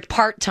they only worked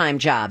part-time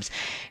jobs.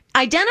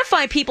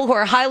 Identify people who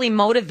are highly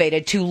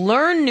motivated to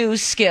learn new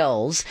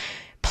skills,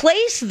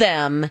 place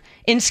them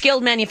in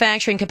skilled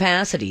manufacturing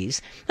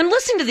capacities. I'm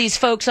listening to these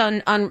folks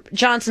on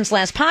Johnson's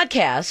last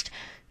podcast,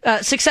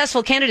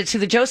 successful candidates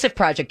through the Joseph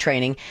Project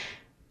training.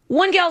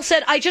 One gal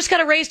said, I just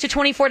got a raise to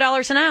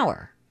 $24 an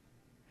hour.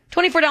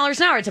 $24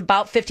 an hour, it's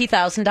about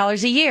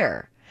 $50,000 a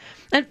year.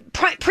 And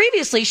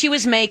previously, she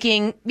was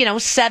making,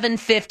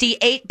 $7.50,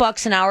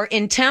 $8 an hour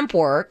in temp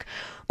work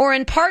or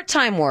in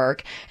part-time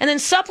work, and then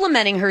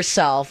supplementing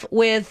herself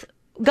with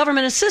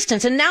government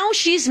assistance. And now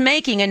she's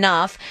making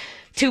enough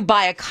to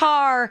buy a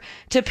car,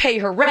 to pay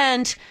her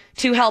rent,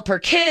 to help her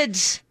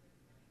kids.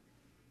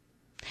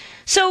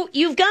 So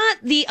you've got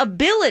the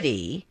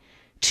ability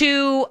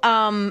to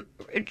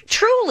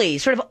truly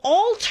sort of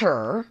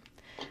alter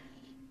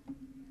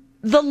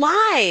the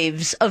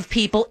lives of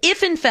people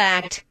if, in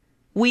fact,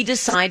 we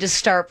decide to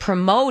start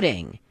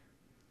promoting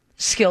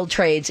skilled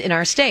trades in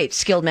our state,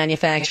 skilled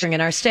manufacturing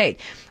in our state.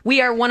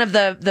 We are one of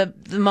the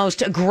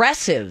most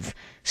aggressive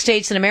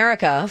states in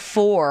America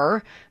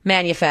for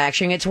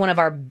manufacturing. It's one of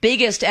our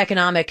biggest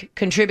economic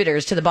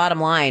contributors to the bottom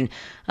line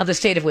of the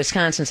state of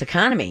Wisconsin's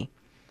economy.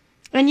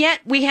 And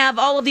yet we have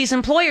all of these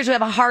employers who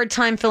have a hard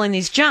time filling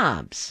these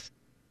jobs.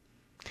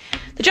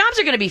 The jobs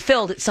are going to be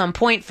filled at some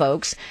point,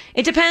 folks.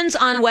 It depends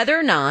on whether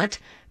or not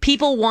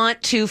people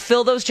want to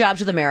fill those jobs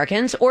with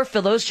Americans or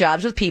fill those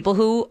jobs with people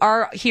who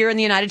are here in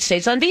the United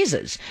States on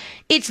visas.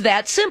 It's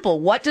that simple.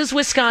 What does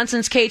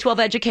Wisconsin's K-12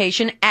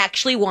 education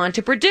actually want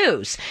to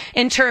produce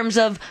in terms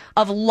of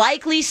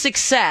likely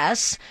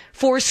success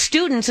for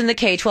students in the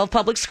K-12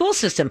 public school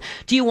system?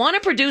 Do you want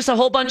to produce a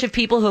whole bunch of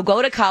people who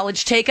go to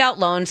college, take out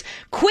loans,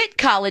 quit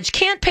college,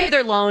 can't pay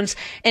their loans,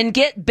 and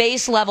get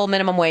base level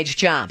minimum wage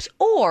jobs?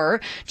 Or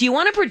do you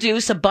want to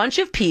produce a bunch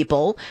of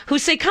people who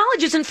say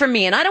college isn't for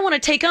me and I don't want to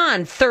take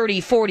on $30,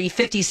 $40,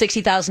 $50,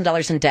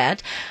 $60,000 in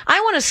debt. I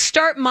want to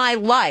start my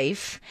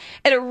life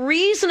at a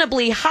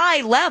reasonably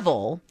high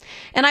level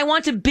and I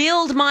want to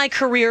build my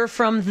career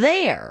from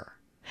there.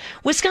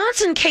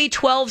 Wisconsin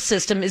K-12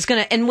 system is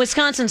going to, and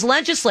Wisconsin's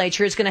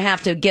legislature is going to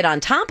have to get on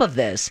top of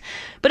this,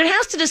 but it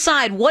has to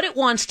decide what it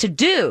wants to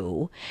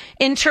do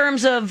in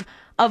terms of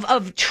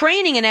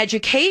training and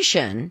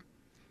education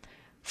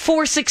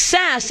for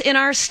success in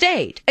our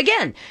state.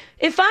 Again,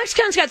 if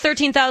Foxconn's got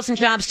 13,000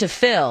 jobs to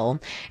fill,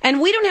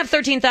 and we don't have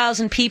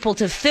 13,000 people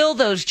to fill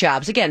those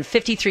jobs, again,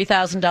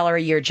 $53,000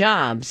 a year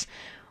jobs,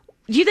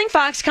 do you think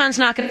Foxconn's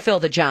not going to fill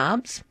the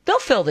jobs? They'll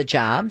fill the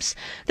jobs.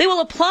 They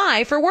will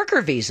apply for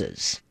worker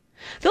visas.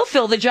 They'll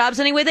fill the jobs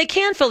any way they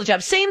can fill the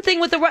jobs. Same thing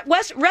with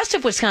the rest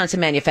of Wisconsin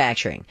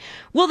manufacturing.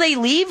 Will they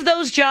leave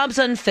those jobs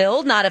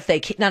unfilled? Not if they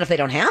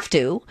don't have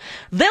to.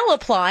 They'll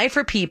apply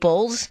for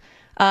people's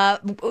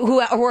who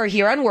are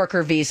here on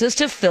worker visas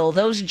to fill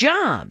those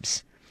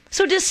jobs.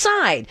 So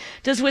decide,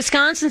 does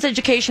Wisconsin's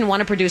education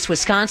want to produce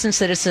Wisconsin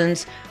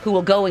citizens who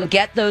will go and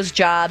get those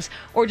jobs,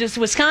 or does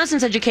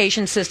Wisconsin's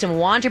education system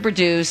want to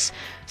produce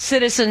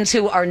citizens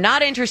who are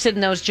not interested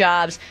in those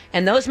jobs,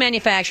 and those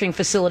manufacturing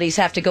facilities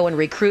have to go and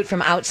recruit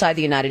from outside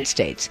the United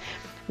States?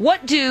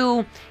 What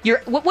does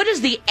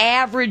the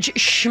average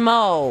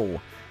schmo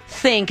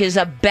think is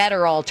a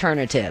better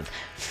alternative?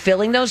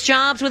 Filling those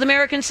jobs with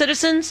American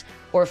citizens,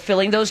 or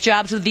filling those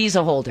jobs with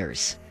visa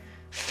holders?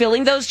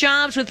 Filling those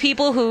jobs with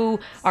people who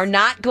are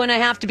not going to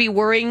have to be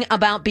worrying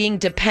about being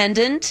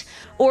dependent,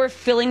 or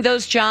filling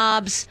those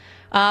jobs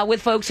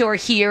with folks who are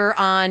here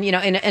on,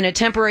 in a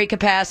temporary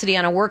capacity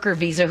on a worker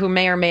visa who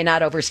may or may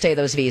not overstay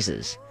those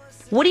visas?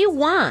 What do you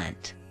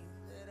want,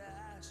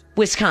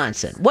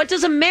 Wisconsin? What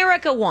does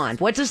America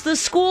want? What does the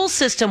school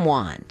system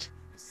want?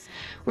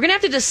 We're going to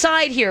have to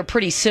decide here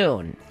pretty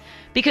soon,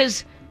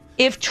 because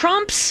if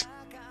Trump's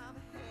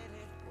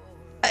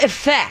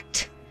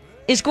effect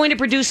is going to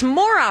produce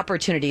more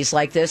opportunities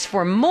like this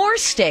for more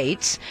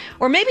states,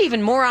 or maybe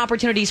even more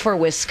opportunities for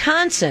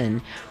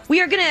Wisconsin, we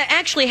are going to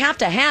actually have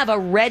to have a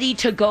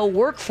ready-to-go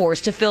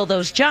workforce to fill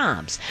those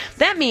jobs.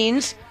 That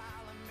means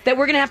that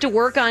we're going to have to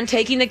work on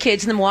taking the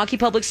kids in the Milwaukee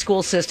public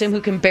school system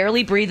who can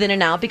barely breathe in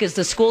and out because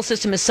the school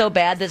system is so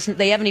bad that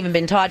they haven't even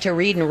been taught to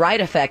read and write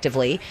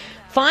effectively.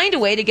 Find a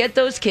way to get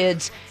those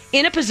kids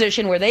in a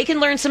position where they can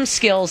learn some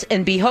skills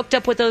and be hooked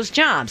up with those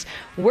jobs.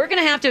 We're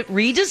going to have to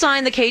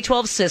redesign the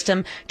K-12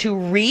 system to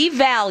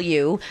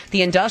revalue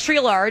the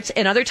industrial arts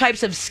and other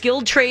types of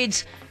skilled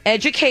trades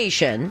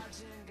education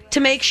to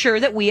make sure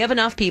that we have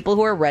enough people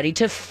who are ready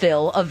to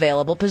fill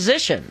available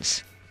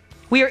positions.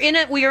 We are in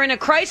a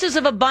crisis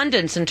of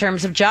abundance in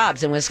terms of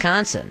jobs in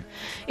Wisconsin.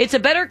 It's a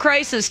better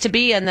crisis to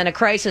be in than a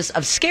crisis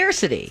of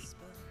scarcity.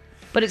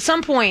 But at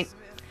some point,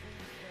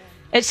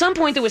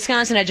 the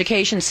Wisconsin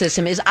education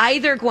system is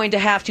either going to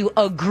have to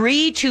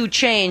agree to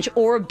change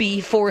or be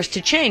forced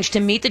to change to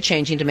meet the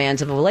changing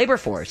demands of a labor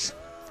force.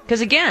 Because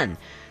again,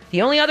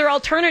 the only other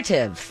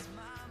alternative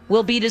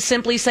will be to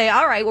simply say,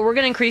 all right, well, we're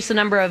going to increase the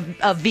number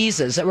of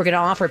visas that we're going to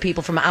offer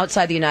people from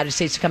outside the United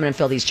States to come in and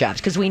fill these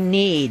jobs, because we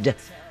need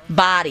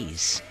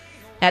bodies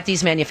at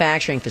these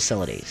manufacturing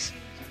facilities.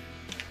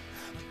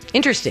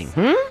 Interesting,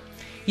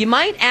 You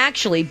might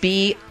actually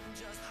be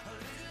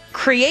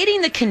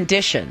creating the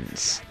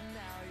conditions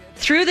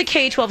through the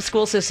K-12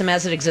 school system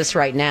as it exists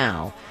right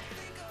now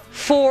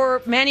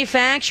for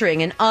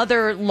manufacturing and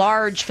other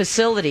large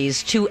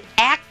facilities to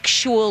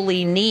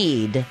actually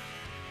need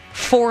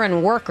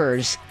foreign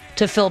workers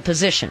to fill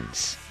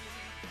positions.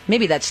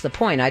 Maybe that's the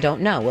point. I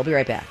don't know. We'll be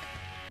right back.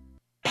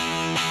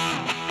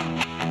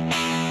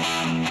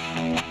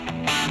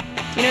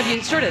 If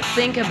you sort of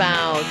think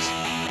about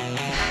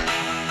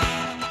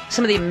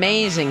some of the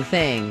amazing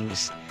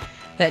things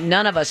that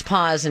none of us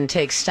pause and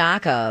take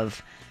stock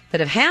of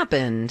that have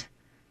happened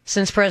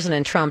since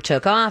President Trump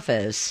took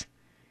office,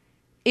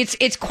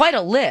 it's quite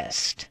a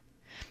list.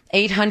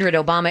 800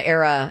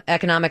 Obama-era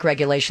economic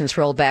regulations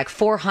rolled back.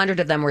 400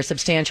 of them were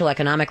substantial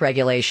economic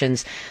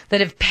regulations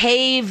that have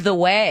paved the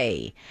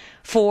way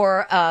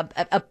for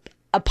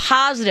a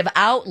positive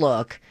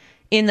outlook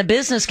in the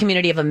business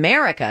community of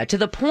America, to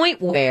the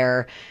point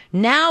where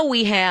now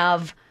we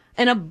have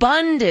an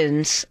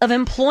abundance of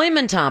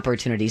employment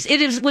opportunities.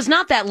 Was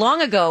not that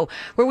long ago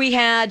where we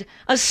had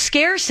a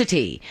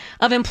scarcity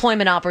of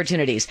employment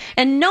opportunities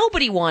and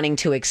nobody wanting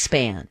to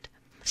expand.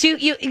 So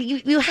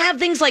you have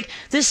things like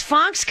this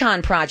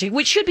Foxconn project,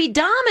 which should be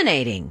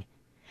dominating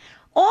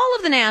all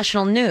of the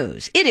national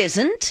news. It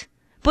isn't,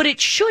 but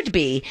it should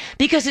be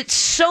because it's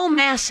so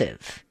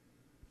massive.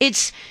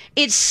 It's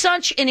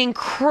such an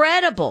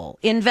incredible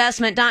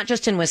investment, not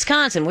just in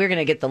Wisconsin. We're going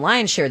to get the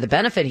lion's share of the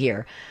benefit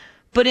here,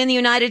 but in the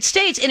United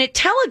States. And it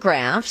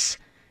telegraphs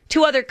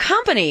to other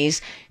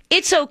companies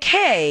it's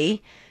okay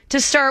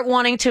to start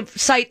wanting to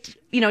cite,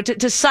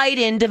 to cite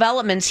in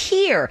developments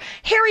here.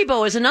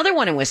 Haribo is another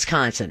one in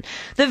Wisconsin.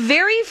 The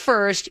very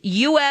first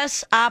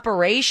U.S.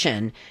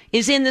 operation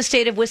is in the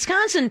state of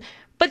Wisconsin.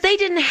 But they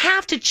didn't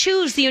have to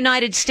choose the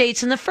United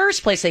States in the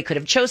first place. They could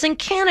have chosen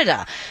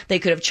Canada. They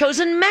could have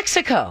chosen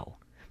Mexico.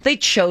 They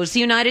chose the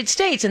United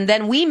States, and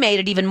then we made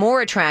it even more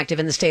attractive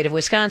in the state of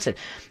Wisconsin.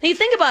 Now, you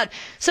think about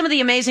some of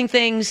the amazing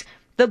things,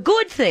 the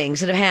good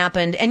things that have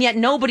happened, and yet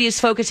nobody is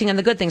focusing on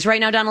the good things.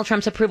 Right now, Donald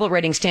Trump's approval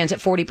rating stands at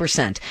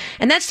 40%.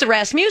 And that's the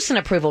Rasmussen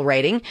approval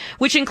rating,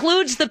 which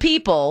includes the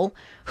people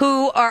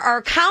who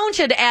are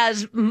counted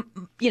as,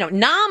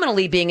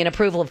 nominally being in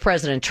approval of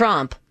President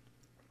Trump,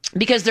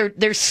 because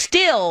they're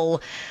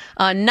still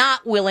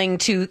not willing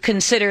to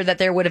consider that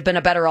there would have been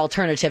a better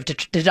alternative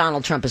to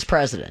Donald Trump as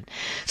president.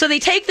 So they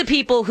take the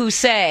people who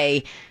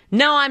say,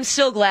 no, I'm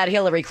still glad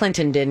Hillary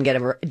Clinton didn't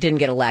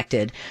get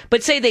elected,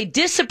 but say they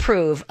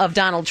disapprove of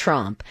Donald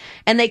Trump,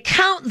 and they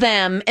count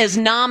them as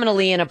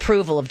nominally in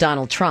approval of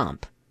Donald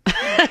Trump.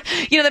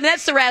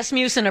 That's the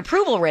Rasmussen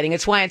approval rating.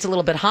 It's why it's a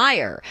little bit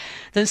higher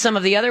than some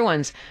of the other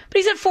ones. But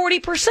he's at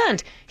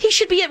 40%. He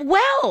should be at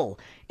well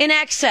in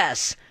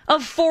excess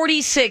of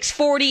 46,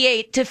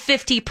 48 to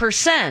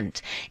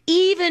 50%,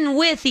 even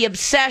with the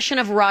obsession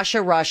of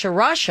Russia, Russia,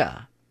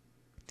 Russia.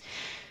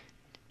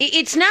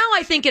 It's now,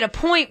 I think, at a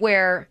point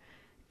where,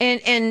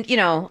 and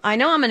I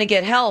know I'm going to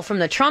get hell from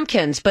the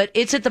Trumpkins, but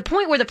it's at the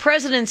point where the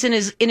president's in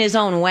his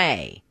own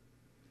way.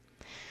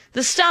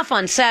 The stuff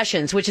on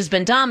Sessions, which has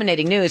been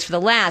dominating news for the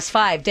last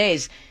 5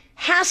 days,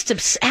 has to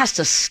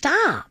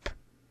stop.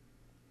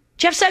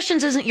 Jeff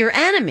Sessions isn't your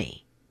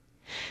enemy.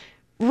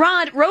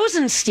 Rod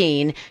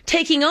Rosenstein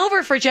taking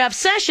over for Jeff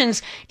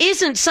Sessions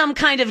isn't some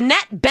kind of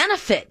net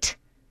benefit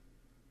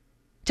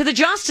to the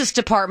Justice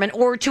Department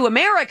or to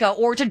America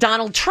or to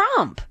Donald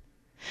Trump.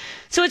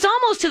 So it's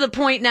almost to the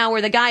point now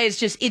where the guy is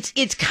just,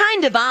 it's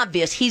kind of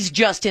obvious he's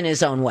just in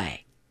his own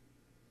way.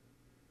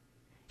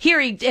 Here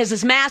he has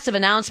this massive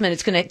announcement.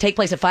 It's going to take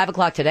place at 5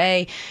 o'clock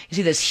today. You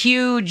see this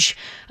huge,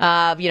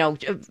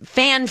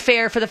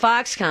 fanfare for the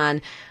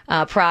Foxconn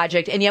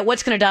project. And yet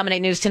what's going to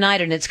dominate news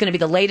tonight? And it's going to be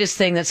the latest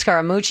thing that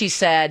Scaramucci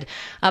said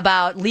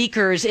about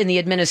leakers in the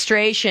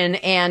administration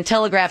and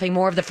telegraphing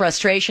more of the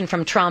frustration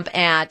from Trump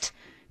at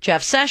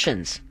Jeff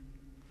Sessions.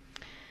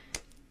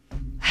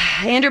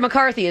 Andrew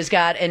McCarthy has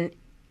got an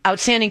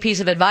outstanding piece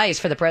of advice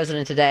for the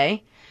president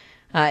today.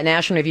 At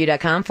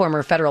NationalReview.com,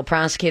 former federal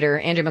prosecutor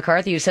Andrew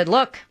McCarthy, who said,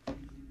 look,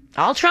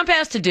 all Trump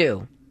has to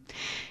do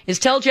is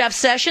tell Jeff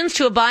Sessions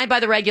to abide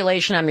by the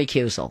regulation on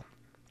recusal.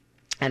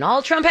 And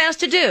all Trump has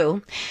to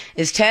do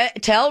is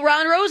tell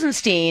Ron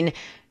Rosenstein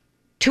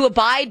to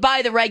abide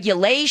by the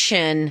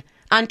regulation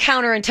on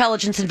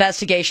counterintelligence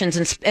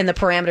investigations and the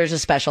parameters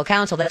of special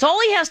counsel. That's all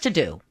he has to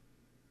do.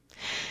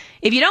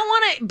 If you don't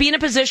want to be in a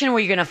position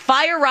where you're going to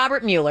fire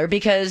Robert Mueller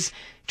because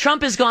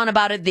Trump has gone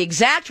about it the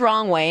exact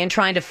wrong way and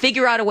trying to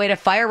figure out a way to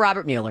fire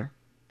Robert Mueller,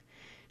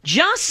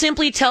 just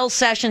simply tell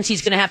Sessions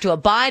he's going to have to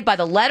abide by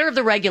the letter of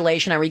the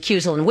regulation on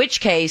recusal, in which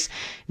case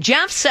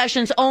Jeff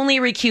Sessions only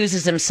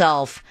recuses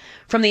himself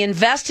from the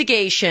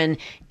investigation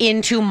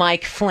into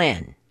Mike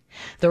Flynn.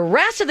 The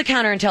rest of the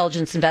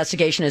counterintelligence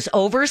investigation is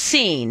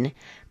overseen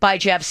by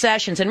Jeff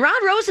Sessions. And Rod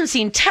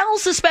Rosenstein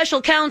tells the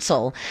special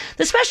counsel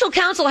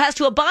has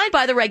to abide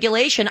by the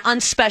regulation on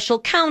special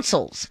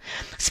counsels.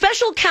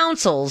 Special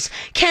counsels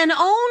can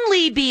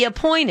only be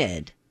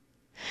appointed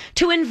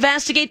to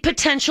investigate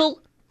potential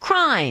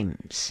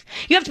crimes.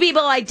 You have to be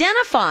able to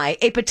identify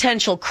a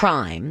potential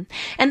crime,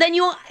 and then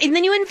you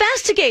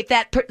investigate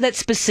that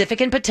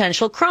specific and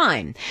potential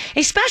crime.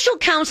 A special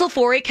counsel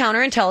for a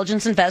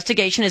counterintelligence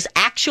investigation is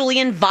actually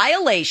in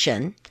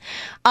violation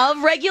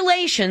of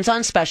regulations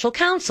on special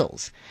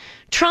counsels.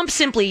 Trump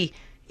simply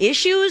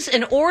issues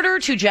an order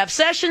to Jeff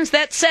Sessions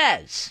that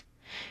says,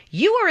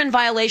 you are in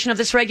violation of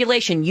this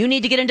regulation. You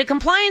need to get into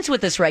compliance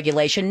with this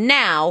regulation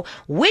now,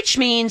 which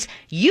means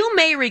you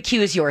may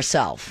recuse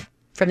yourself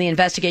from the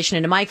investigation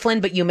into Mike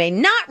Flynn, but you may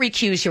not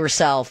recuse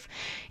yourself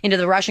into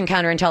the Russian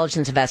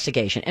counterintelligence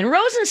investigation. And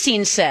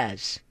Rosenstein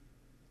says,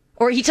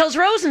 or he tells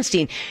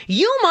Rosenstein,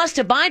 you must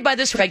abide by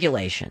this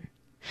regulation.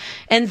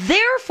 And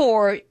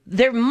therefore,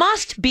 there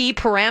must be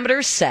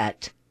parameters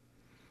set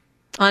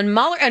on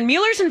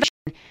Mueller's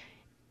investigation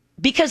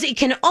because it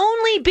can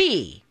only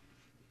be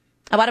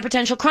about a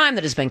potential crime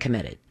that has been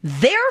committed.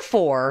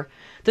 Therefore,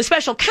 the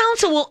special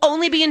counsel will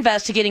only be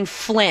investigating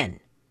Flynn.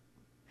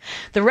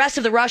 The rest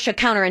of the Russia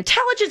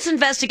counterintelligence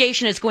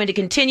investigation is going to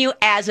continue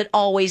as it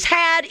always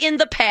had in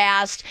the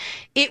past.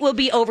 It will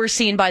be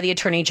overseen by the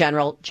Attorney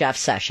General, Jeff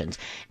Sessions.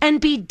 And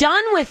be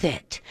done with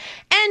it.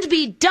 And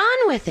be done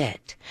with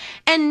it.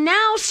 And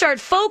now start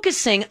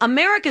focusing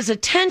America's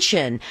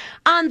attention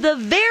on the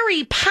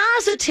very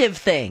positive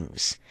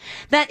things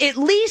that at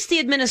least the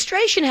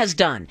administration has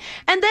done.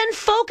 And then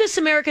focus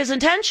America's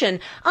attention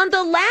on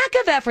the lack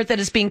of effort that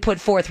is being put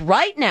forth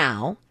right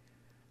now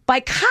by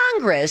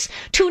Congress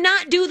to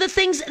not do the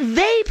things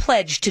they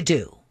pledged to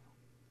do.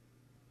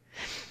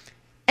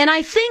 And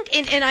I think,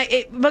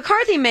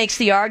 McCarthy makes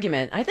the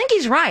argument, I think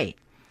he's right.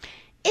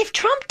 If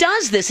Trump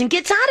does this and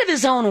gets out of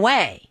his own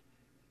way,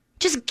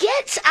 just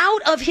gets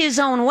out of his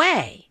own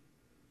way,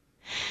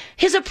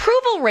 his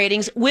approval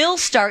ratings will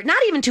start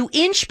not even to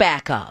inch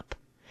back up.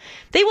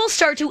 They will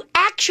start to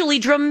actually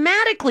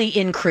dramatically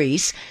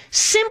increase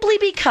simply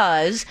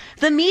because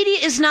the media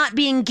is not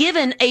being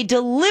given a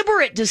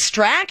deliberate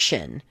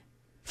distraction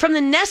from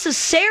the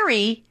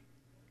necessary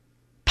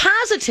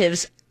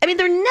positives. I mean,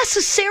 they're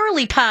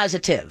necessarily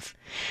positive.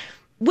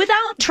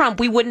 Without Trump,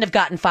 we wouldn't have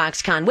gotten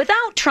Foxconn.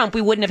 Without Trump,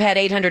 we wouldn't have had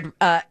 800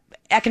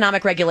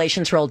 economic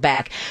regulations rolled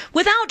back.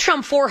 Without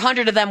Trump,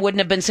 400 of them wouldn't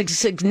have been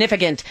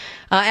significant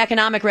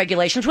economic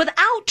regulations.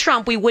 Without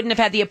Trump, we wouldn't have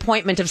had the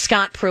appointment of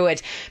Scott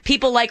Pruitt,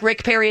 people like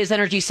Rick Perry as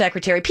Energy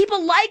Secretary,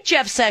 people like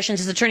Jeff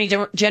Sessions as Attorney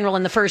General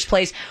in the first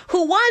place,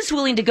 who was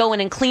willing to go in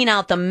and clean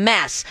out the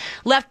mess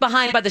left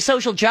behind by the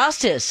social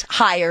justice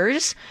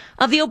hires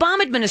of the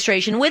Obama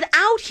administration.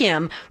 Without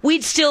him,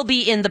 we'd still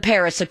be in the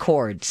Paris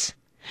Accords.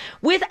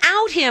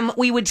 Without him,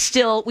 we would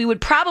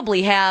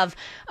probably have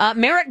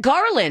Merrick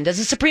Garland as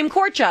a Supreme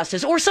Court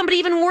justice, or somebody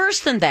even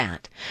worse than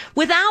that.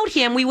 Without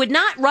him, we would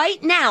not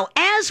right now,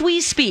 as we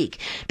speak,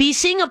 be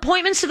seeing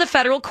appointments to the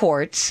federal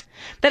courts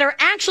that are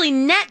actually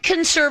net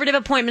conservative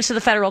appointments to the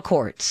federal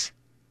courts.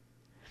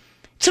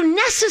 So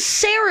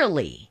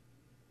necessarily,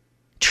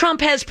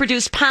 Trump has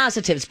produced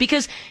positives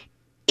because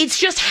it's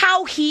just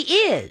how he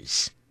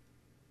is.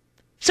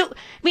 So, I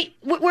mean,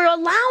 we're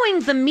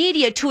allowing the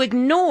media to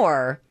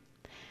ignore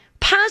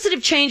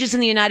positive changes in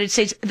the United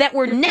States that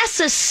were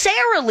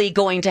necessarily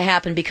going to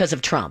happen because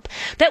of Trump,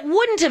 that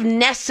wouldn't have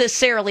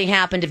necessarily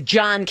happened if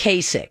John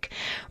Kasich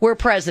were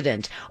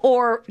president,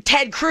 or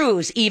Ted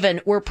Cruz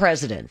even were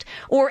president,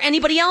 or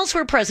anybody else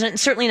were president, and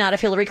certainly not if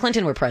Hillary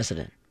Clinton were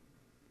president.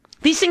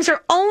 These things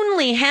are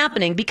only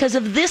happening because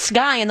of this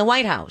guy in the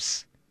White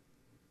House.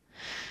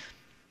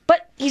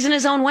 But he's in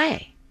his own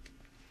way.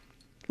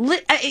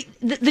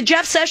 The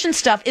Jeff Sessions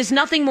stuff is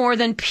nothing more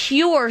than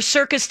pure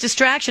circus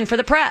distraction for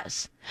the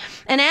press.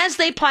 And as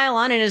they pile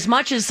on, and as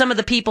much as some of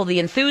the people, the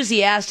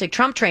enthusiastic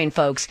Trump train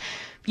folks,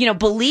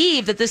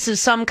 believe that this is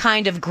some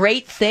kind of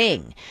great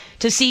thing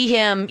to see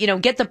him,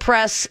 get the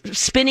press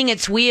spinning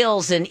its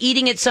wheels and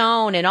eating its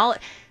own and all.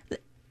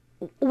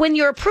 When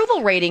your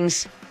approval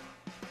ratings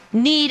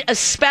need a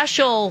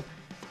special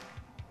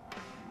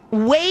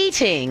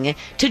weighting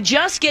to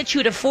just get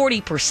you to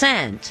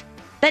 40%,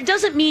 that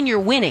doesn't mean you're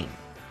winning.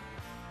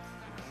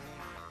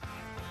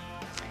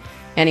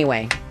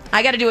 Anyway,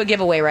 I got to do a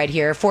giveaway right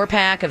here.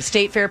 4-pack of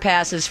State Fair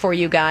passes for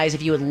you guys.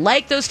 If you would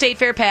like those State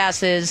Fair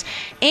passes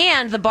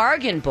and the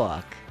bargain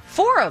book,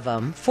 4 of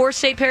them, 4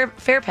 State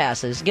Fair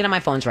passes, get on my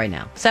phones right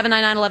now.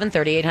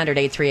 799-1130,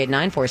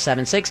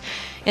 800-838-9476.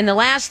 In the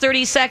last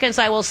 30 seconds,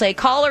 I will say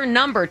caller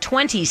number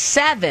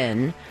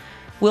 27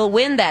 will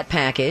win that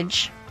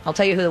package. I'll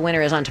tell you who the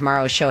winner is on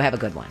tomorrow's show. Have a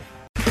good one.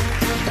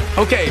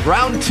 Okay,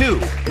 round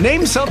 2.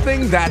 Name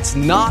something that's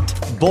not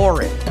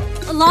boring.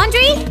 A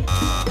laundry?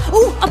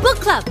 Ooh, a book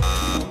club.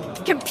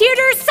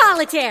 Computer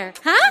solitaire,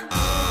 huh?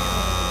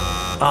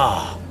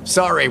 Ah,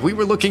 sorry, we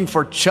were looking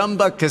for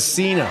Chumba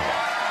Casino.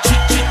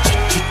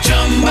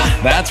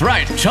 That's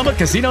right,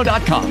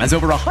 ChumbaCasino.com has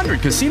over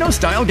 100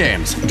 casino-style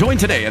games. Join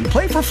today and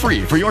play for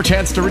free for your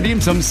chance to redeem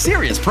some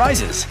serious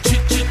prizes.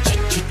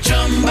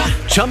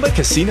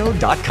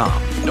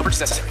 ChumbaCasino.com. No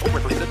purchase necessary. Void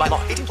where prohibited by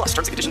law. 18+ terms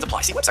and conditions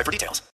apply. See website for details.